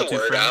 And they get tell the two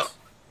word friends. out.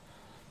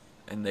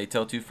 And they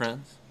tell two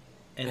friends.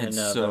 And And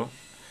another.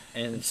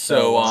 and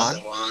so on.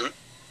 So on.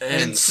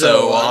 And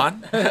so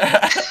on.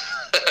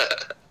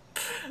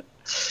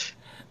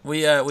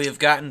 We have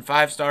gotten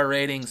 5-star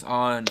ratings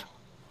on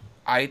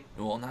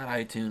not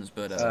iTunes,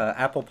 but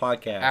Apple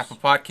Podcasts. Apple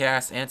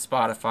Podcasts and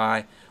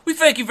Spotify. We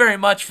thank you very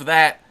much for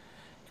that.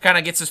 It kind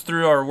of gets us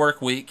through our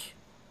work week,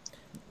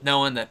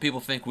 knowing that people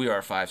think we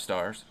are 5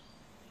 stars.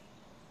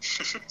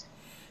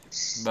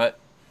 But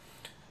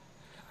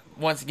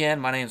once again,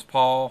 my name's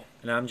Paul,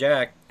 And I'm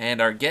Jack.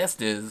 and our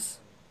guest is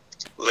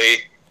Lee.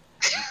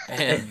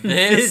 and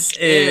this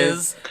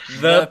is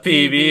the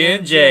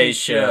PB&J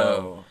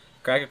Show.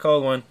 Crack a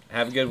cold one.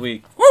 Have a good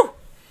week. Woo!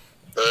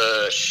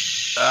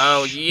 Shh.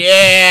 Oh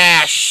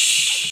yeah!